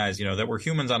recognize, that we're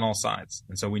humans on all sides.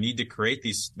 And so we need to create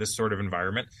this sort of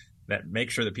environment that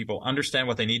makes sure that people understand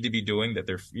what they need to be doing, that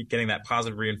they're getting that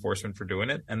positive reinforcement for doing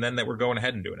it, and then that we're going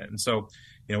ahead and doing it. And so,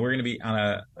 we're going to be on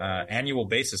a annual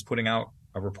basis putting out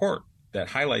a report that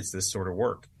highlights this sort of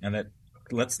work and that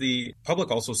lets the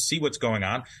public also see what's going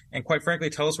on and, quite frankly,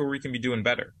 tell us where we can be doing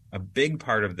better. A big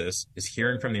part of this is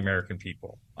hearing from the American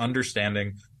people,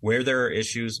 understanding where there are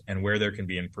issues and where there can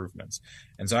be improvements.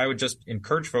 And so I would just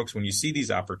encourage folks, when you see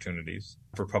these opportunities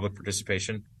for public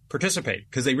participate,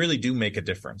 because they really do make a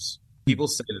difference. People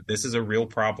say that this is a real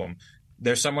problem.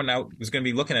 There's someone out who's going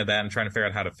to be looking at that and trying to figure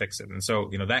out how to fix it. And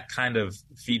so, that kind of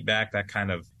feedback, that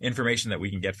kind of information that we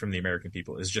can get from the American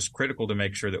people is just critical to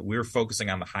make sure that we're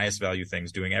focusing on the highest value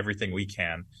things, doing everything we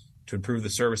can to improve the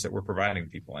service that we're providing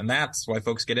people. And that's why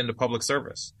folks get into public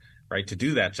service, right, to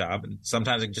do that job. And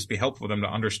sometimes it can just be helpful for them to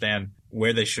understand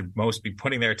where they should most be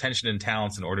putting their attention and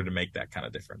talents in order to make that kind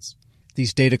of difference.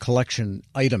 These data collection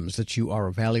items that you are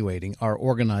evaluating are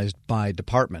organized by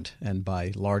department and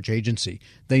by large agency.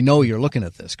 They know you're looking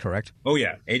at this, correct? Oh,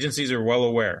 yeah. Agencies are well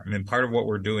aware. Part of what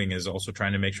we're doing is also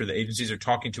trying to make sure that agencies are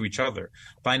talking to each other,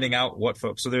 finding out what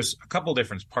folks. So there's a couple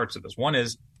different parts of this. One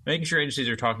is making sure agencies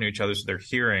are talking to each other so they're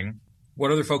hearing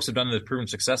what other folks have done that's proven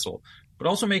successful, but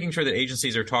also making sure that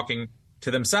agencies are talking to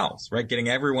themselves, right? Getting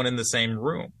everyone in the same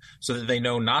room so that they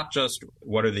know not just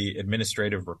what are the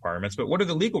administrative requirements, but what are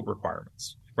the legal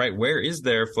requirements, right? Where is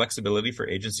there flexibility for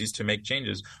agencies to make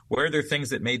changes? Where are there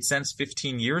things that made sense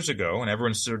 15 years ago and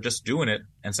everyone's sort of just doing it,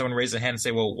 and someone raises a hand and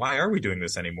say, well, why are we doing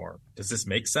this anymore? Does this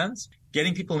make sense?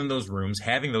 Getting people in those rooms,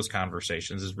 having those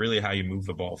conversations is really how you move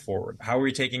the ball forward. How are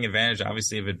we taking advantage,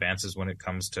 obviously, of advances when it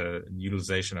comes to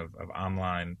utilization of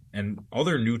online and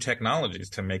other new technologies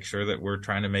to make sure that we're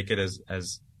trying to make it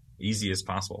as easy as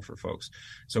possible for folks.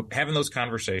 So having those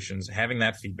conversations, having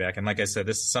that feedback, and like I said,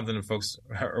 this is something that folks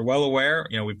are well aware.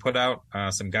 We put out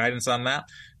some guidance on that,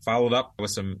 followed up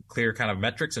with some clear kind of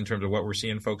metrics in terms of what we're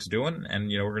seeing folks doing, and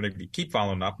we're going to keep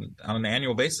following up on an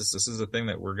annual basis. This is a thing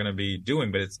that we're going to be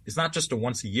doing, but it's not just a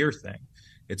once a year thing.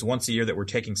 It's once a year that we're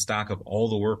taking stock of all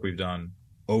the work we've done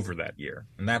over that year,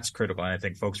 and that's critical. And I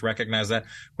think folks recognize that.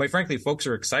 Quite frankly, folks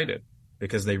are excited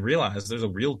because they realize there's a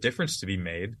real difference to be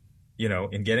made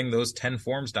in getting those 10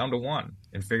 forms down to 1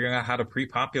 and figuring out how to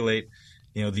pre-populate,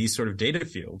 these sort of data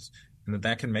fields, and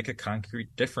that can make a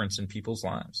concrete difference in people's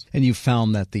lives. And you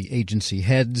found that the agency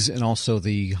heads and also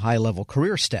the high-level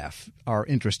career staff are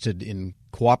interested in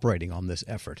cooperating on this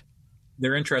effort.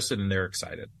 They're interested and they're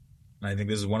excited. And I think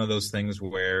this is one of those things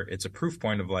where it's a proof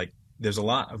point of there's a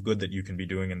lot of good that you can be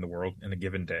doing in the world in a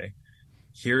given day.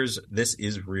 this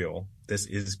is real, this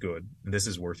is good, and this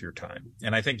is worth your time.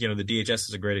 And I think, the DHS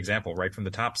is a great example right from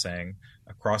the top, saying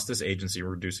across this agency,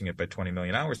 reducing it by 20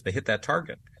 million hours, they hit that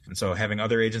target. And so having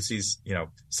other agencies,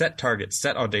 set targets,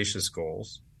 set audacious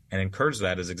goals, and encourage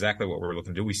that is exactly what we're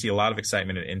looking to do. We see a lot of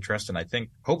excitement and interest, and I think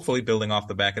hopefully building off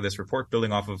the back of this report,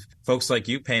 building off of folks like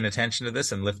you paying attention to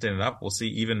this and lifting it up, we'll see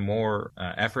even more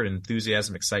effort,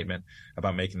 enthusiasm, excitement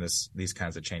about making these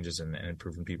kinds of changes and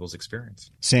improving people's experience.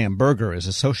 Sam Berger is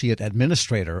Associate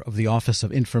Administrator of the Office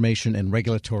of Information and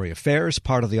Regulatory Affairs,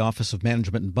 part of the Office of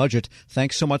Management and Budget.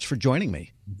 Thanks so much for joining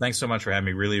me. Thanks so much for having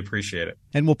me. Really appreciate it.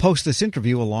 And we'll post this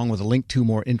interview along with a link to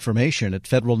more information at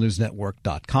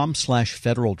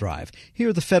federalnewsnetwork.com/Federal Drive.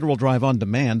 Hear the Federal Drive on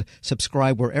demand.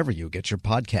 Subscribe wherever you get your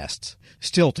podcasts.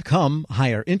 Still to come,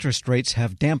 higher interest rates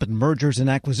have dampened mergers and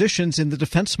acquisitions in the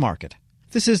defense market.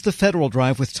 This is the Federal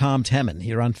Drive with Tom Temin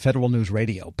here on Federal News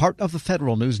Radio, part of the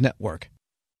Federal News Network.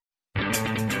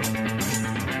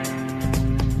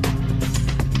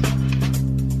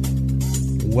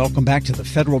 Welcome back to the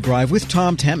Federal Drive with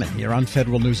Tom Temin here on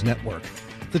Federal News Network.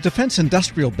 The defense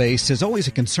industrial base is always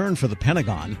a concern for the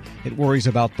Pentagon. It worries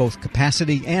about both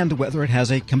capacity and whether it has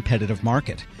a competitive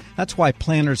market. That's why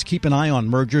planners keep an eye on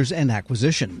mergers and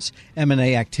acquisitions.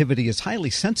 M&A activity is highly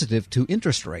sensitive to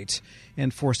interest rates.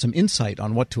 And for some insight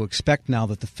on what to expect now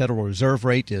that the Federal Reserve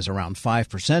rate is around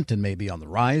 5% and may be on the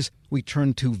rise, we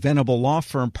turn to Venable law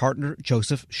firm partner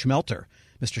Joseph Schmelter.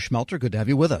 Mr. Schmelter, good to have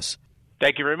you with us.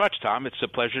 Thank you very much, Tom. It's a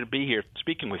pleasure to be here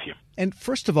speaking with you. And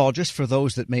first of all, just for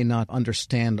those that may not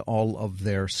understand all of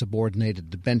their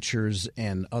subordinated debentures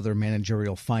and other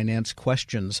managerial finance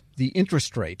questions, the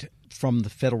interest rate from the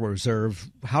Federal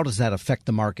Reserve, how does that affect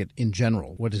the market in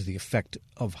general? What is the effect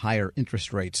of higher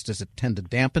interest rates? Does it tend to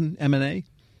dampen M&A?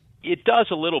 It does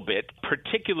a little bit,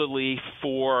 particularly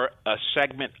for a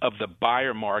segment of the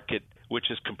buyer market,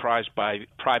 which is comprised by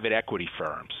private equity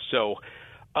firms. So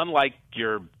unlike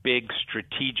your big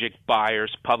strategic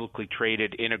buyers, publicly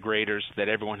traded integrators that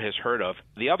everyone has heard of,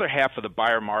 the other half of the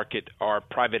buyer market are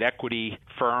private equity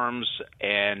firms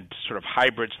and sort of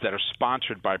hybrids that are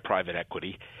sponsored by private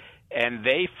equity. And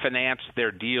they finance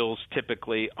their deals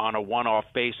typically on a one-off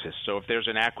basis. So if there's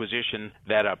an acquisition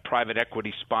that a private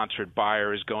equity-sponsored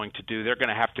buyer is going to do, they're going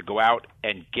to have to go out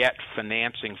and get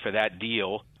financing for that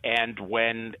deal. And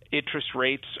when interest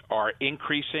rates are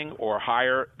increasing or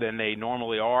higher than they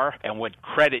normally are, and when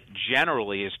credit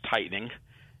generally is tightening,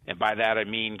 and by that I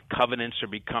mean covenants are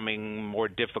becoming more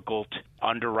difficult,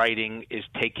 underwriting is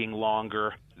taking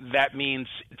longer, that means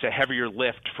it's a heavier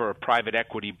lift for a private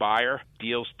equity buyer.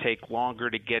 Deals take longer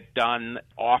to get done.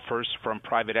 Offers from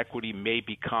private equity may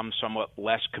become somewhat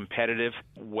less competitive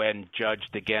when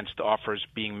judged against offers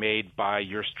being made by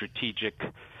your strategic,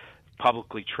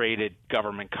 publicly traded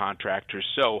government contractors.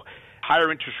 So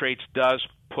higher interest rates does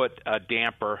put a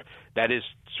damper. That is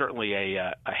certainly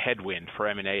a headwind for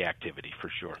M&A activity for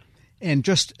sure. And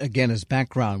just again as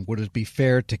background, would it be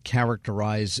fair to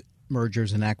characterize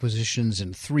mergers and acquisitions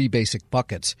in three basic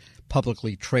buckets: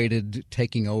 publicly traded,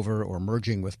 taking over or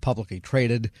merging with publicly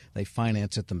traded? They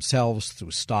finance it themselves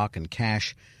through stock and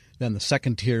cash. Then the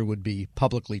second tier would be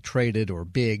publicly traded or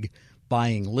big,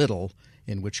 buying little,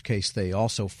 in which case they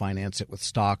also finance it with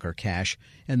stock or cash.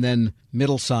 And then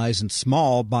middle size and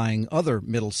small, buying other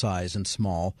middle size and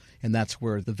small, and that's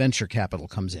where the venture capital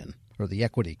comes in, or the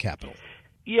equity capital.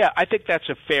 Yeah, I think that's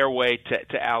a fair way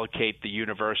to allocate the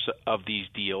universe of these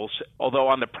deals. Although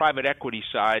on the private equity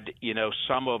side,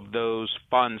 some of those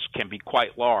funds can be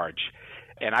quite large.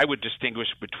 And I would distinguish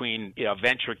between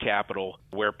venture capital,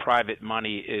 where private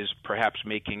money is perhaps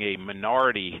making a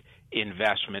minority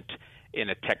investment in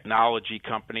a technology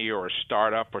company or a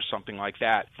startup or something like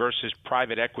that, versus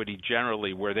private equity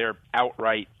generally, where they're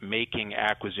outright making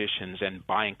acquisitions and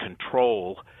buying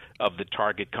control of the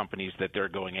target companies that they're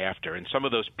going after. And some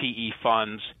of those PE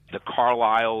funds, the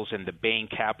Carlyles and the Bain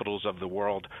Capitals of the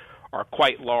world, are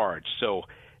quite large. So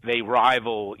they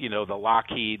rival, the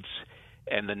Lockheeds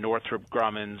and the Northrop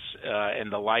Grummans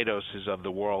and the Leidoses of the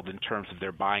world in terms of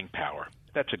their buying power.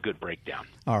 That's a good breakdown.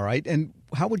 All right. And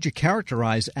how would you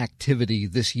characterize activity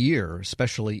this year,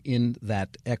 especially in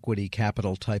that equity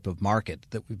capital type of market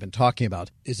that we've been talking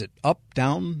about? Is it up,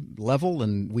 down, level?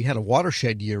 And we had a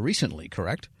watershed year recently,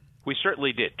 correct? We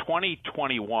certainly did.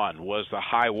 2021 was the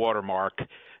high watermark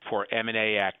for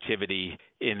M&A activity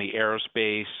in the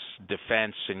aerospace,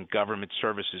 defense, and government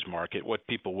services market, what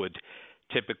people would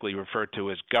typically refer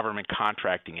to as government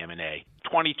contracting M&A.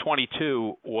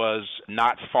 2022 was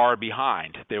not far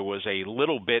behind. There was a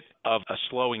little bit of a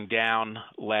slowing down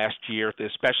last year,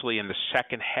 especially in the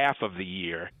second half of the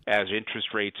year, as interest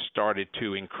rates started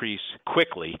to increase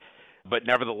quickly. But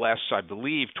nevertheless, I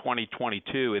believe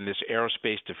 2022 in this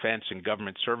aerospace, defense, and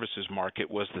government services market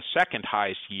was the second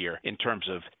highest year in terms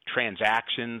of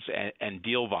transactions and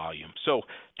deal volume. So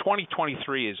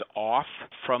 2023 is off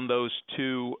from those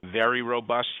two very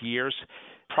robust years.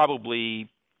 Probably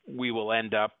we will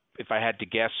end up, if I had to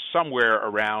guess, somewhere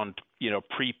around,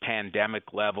 pre-pandemic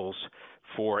levels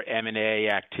for M&A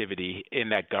activity in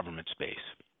that government space.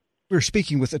 We're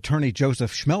speaking with attorney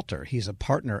Joseph Schmelter. He's a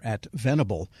partner at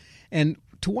Venable. And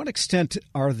to what extent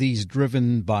are these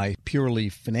driven by purely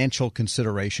financial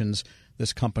considerations?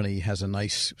 This company has a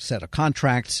nice set of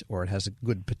contracts, or it has a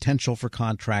good potential for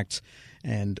contracts,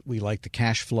 and we like the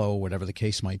cash flow, whatever the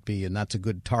case might be, and that's a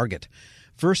good target,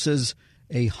 versus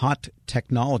a hot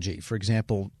technology, for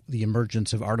example, the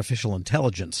emergence of artificial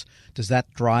intelligence. Does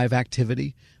that drive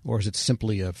activity, or is it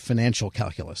simply a financial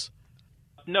calculus?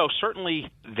 No,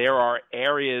 certainly there are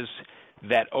areas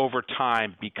that over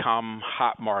time become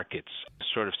hot markets,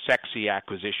 sort of sexy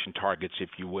acquisition targets,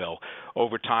 if you will.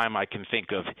 Over time, I can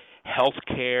think of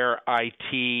healthcare,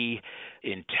 IT,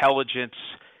 intelligence,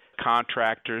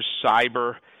 contractors,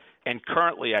 cyber, and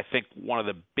currently I think one of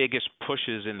the biggest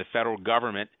pushes in the federal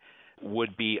government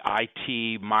would be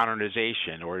IT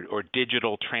modernization or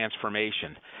digital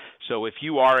transformation. So if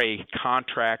you are a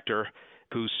contractor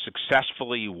who's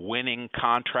successfully winning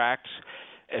contracts,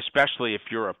 especially if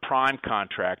you're a prime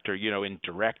contractor, in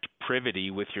direct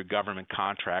privity with your government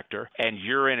contractor, and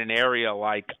you're in an area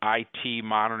like IT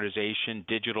modernization,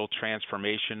 digital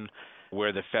transformation,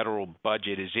 where the federal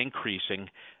budget is increasing,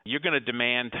 you're going to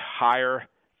demand higher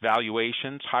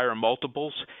valuations, higher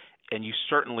multiples, and you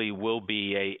certainly will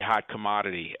be a hot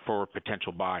commodity for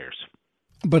potential buyers.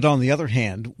 But on the other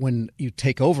hand, when you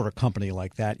take over a company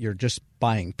like that, you're just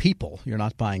buying people. You're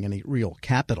not buying any real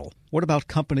capital. What about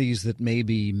companies that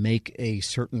maybe make a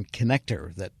certain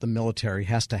connector that the military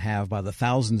has to have by the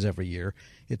thousands every year?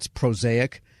 It's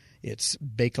prosaic. It's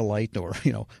Bakelite or,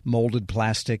 molded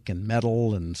plastic and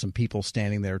metal and some people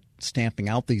standing there stamping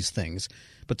out these things.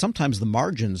 But sometimes the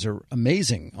margins are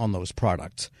amazing on those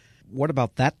products. What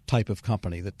about that type of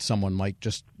company that someone might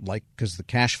just like because the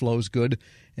cash flow is good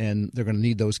and they're going to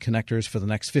need those connectors for the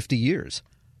next 50 years?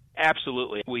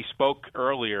 Absolutely. We spoke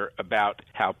earlier about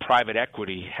how private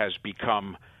equity has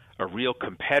become a real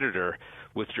competitor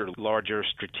with your larger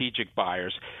strategic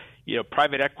buyers.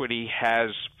 Private equity has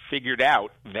figured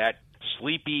out that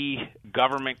sleepy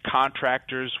government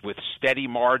contractors with steady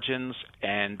margins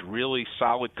and really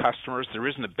solid customers, there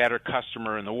isn't a better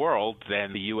customer in the world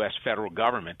than the U.S. federal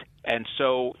government. And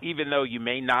so even though you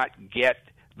may not get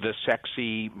the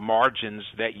sexy margins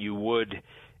that you would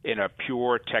in a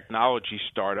pure technology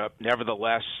startup,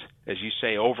 nevertheless, as you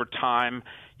say, over time,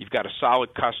 you've got a solid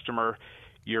customer,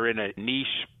 you're in a niche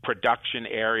production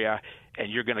area,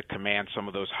 and you're going to command some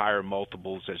of those higher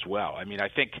multiples as well. I mean, I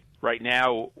think right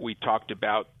now we talked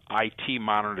about IT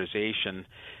modernization,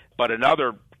 but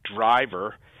another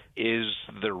driver is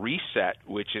the reset,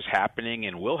 which is happening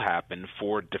and will happen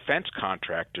for defense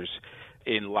contractors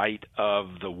in light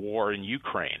of the war in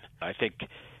Ukraine. I think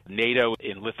NATO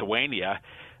in Lithuania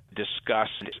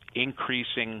discussed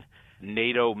increasing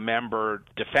NATO member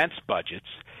defense budgets,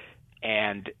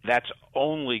 and that's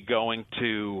only going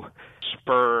to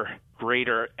spur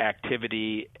greater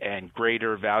activity and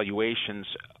greater valuations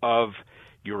of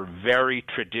your very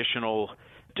traditional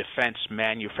defense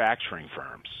manufacturing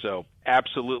firms. So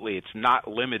absolutely, it's not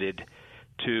limited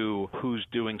to who's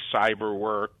doing cyber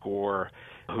work or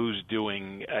who's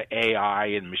doing AI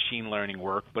and machine learning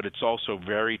work, but it's also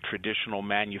very traditional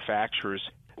manufacturers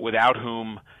without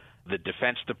whom the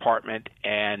Defense Department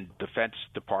and defense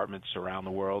departments around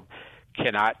the world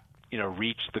cannot,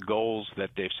 reach the goals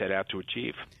that they've set out to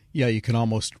achieve. Yeah, you can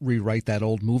almost rewrite that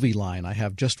old movie line. I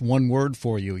have just one word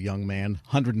for you, young man: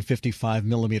 155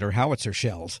 millimeter howitzer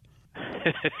shells.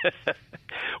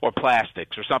 Or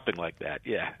plastics or something like that.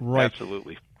 Yeah, right.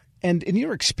 Absolutely. And in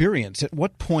your experience, at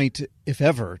what point, if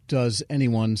ever, does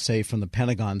anyone, say, from the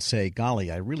Pentagon say,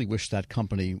 golly, I really wish that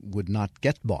company would not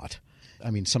get bought? I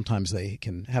mean, sometimes they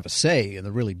can have a say in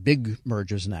the really big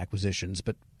mergers and acquisitions,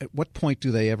 but at what point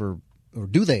do they ever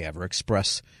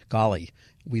express, golly,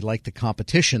 we like the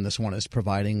competition this one is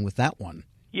providing with that one?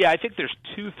 Yeah, I think there's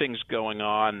two things going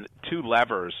on, two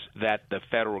levers that the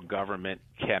federal government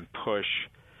can push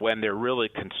when they're really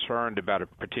concerned about a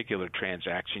particular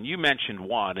transaction. You mentioned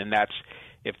one, and that's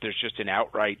if there's just an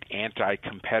outright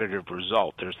anti-competitive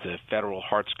result. There's the federal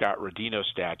Hart-Scott-Rodino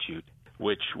statute,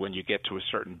 which when you get to a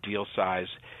certain deal size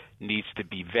needs to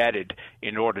be vetted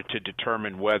in order to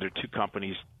determine whether two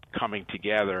companies coming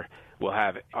together will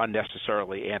have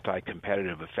unnecessarily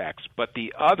anti-competitive effects. But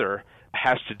the other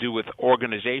has to do with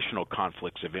organizational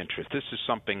conflicts of interest. This is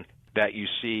something that you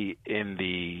see in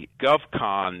the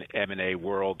GovCon M&A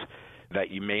world that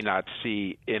you may not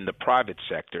see in the private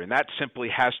sector. And that simply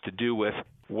has to do with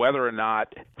whether or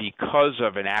not, because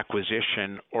of an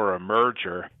acquisition or a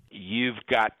merger, you've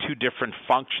got two different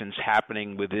functions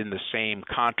happening within the same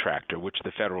contractor, which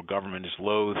the federal government is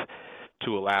loath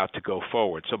to allow to go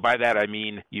forward. So by that I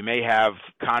mean you may have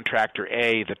contractor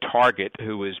A, the target,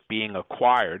 who is being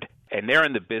acquired, and they're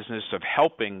in the business of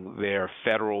helping their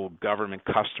federal government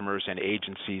customers and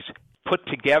agencies put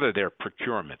together their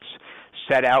procurements,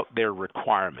 set out their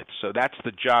requirements. So that's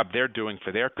the job they're doing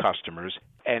for their customers.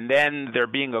 And then they're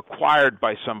being acquired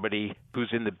by somebody who's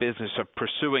in the business of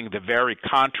pursuing the very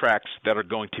contracts that are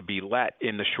going to be let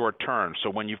in the short term.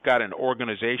 So when you've got an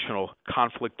organizational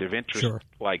conflict of interest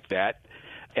like that,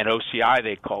 an OCI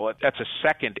they call it, that's a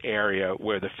second area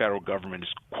where the federal government is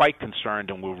quite concerned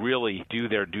and will really do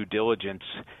their due diligence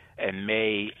and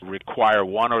may require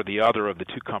one or the other of the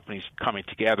two companies coming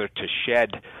together to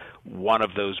shed one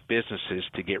of those businesses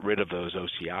to get rid of those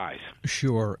OCIs.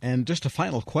 Sure. And just a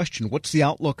final question. What's the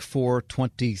outlook for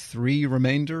 23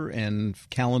 remainder and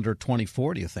calendar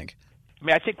 24, do you think? I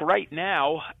mean, I think right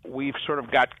now we've sort of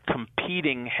got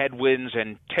competing headwinds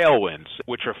and tailwinds,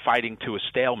 which are fighting to a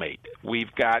stalemate.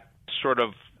 We've got sort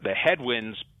of the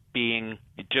headwinds being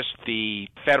just the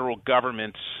federal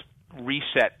government's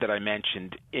reset that I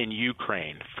mentioned in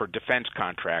Ukraine for defense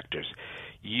contractors.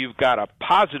 You've got a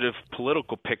positive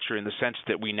political picture in the sense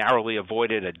that we narrowly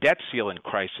avoided a debt ceiling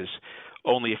crisis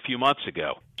only a few months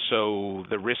ago. So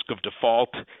the risk of default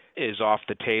is off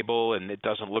the table, and it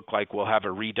doesn't look like we'll have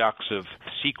a redux of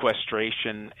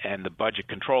sequestration and the Budget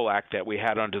Control Act that we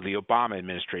had under the Obama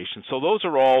administration. So those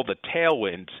are all the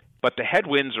tailwinds. But the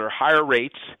headwinds are higher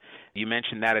rates. You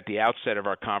mentioned that at the outset of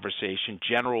our conversation,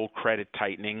 general credit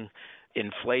tightening,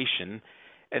 inflation.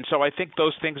 And so I think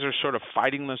those things are sort of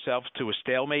fighting themselves to a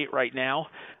stalemate right now.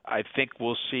 I think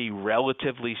we'll see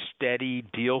relatively steady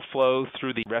deal flow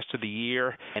through the rest of the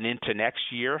year and into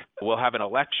next year. We'll have an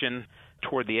election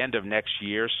toward the end of next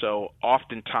year, so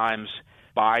oftentimes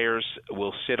buyers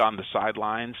will sit on the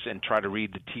sidelines and try to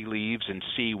read the tea leaves and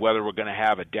see whether we're going to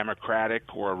have a Democratic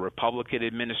or a Republican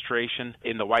administration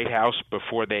in the White House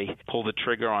before they pull the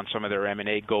trigger on some of their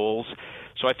M&A goals.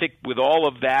 So I think with all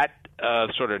of that,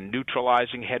 sort of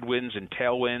neutralizing headwinds and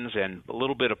tailwinds and a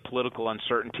little bit of political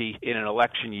uncertainty in an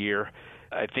election year,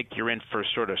 I think you're in for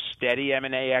sort of steady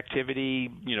M&A activity,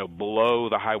 below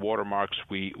the high water marks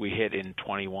we hit in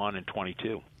 21 and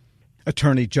 22.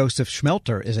 Attorney Joseph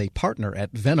Schmelter is a partner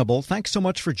at Venable. Thanks so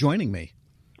much for joining me.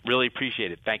 Really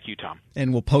appreciate it. Thank you, Tom.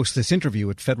 And we'll post this interview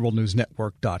at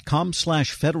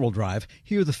federalnewsnetwork.com/Federal Drive.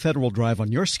 Hear the Federal Drive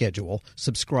on your schedule.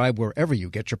 Subscribe wherever you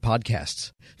get your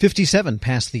podcasts. 57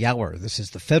 past the hour. This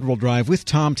is the Federal Drive with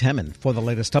Tom Temin. For the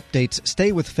latest updates,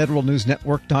 stay with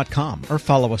federalnewsnetwork.com or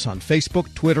follow us on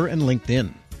Facebook, Twitter, and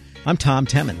LinkedIn. I'm Tom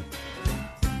Temin.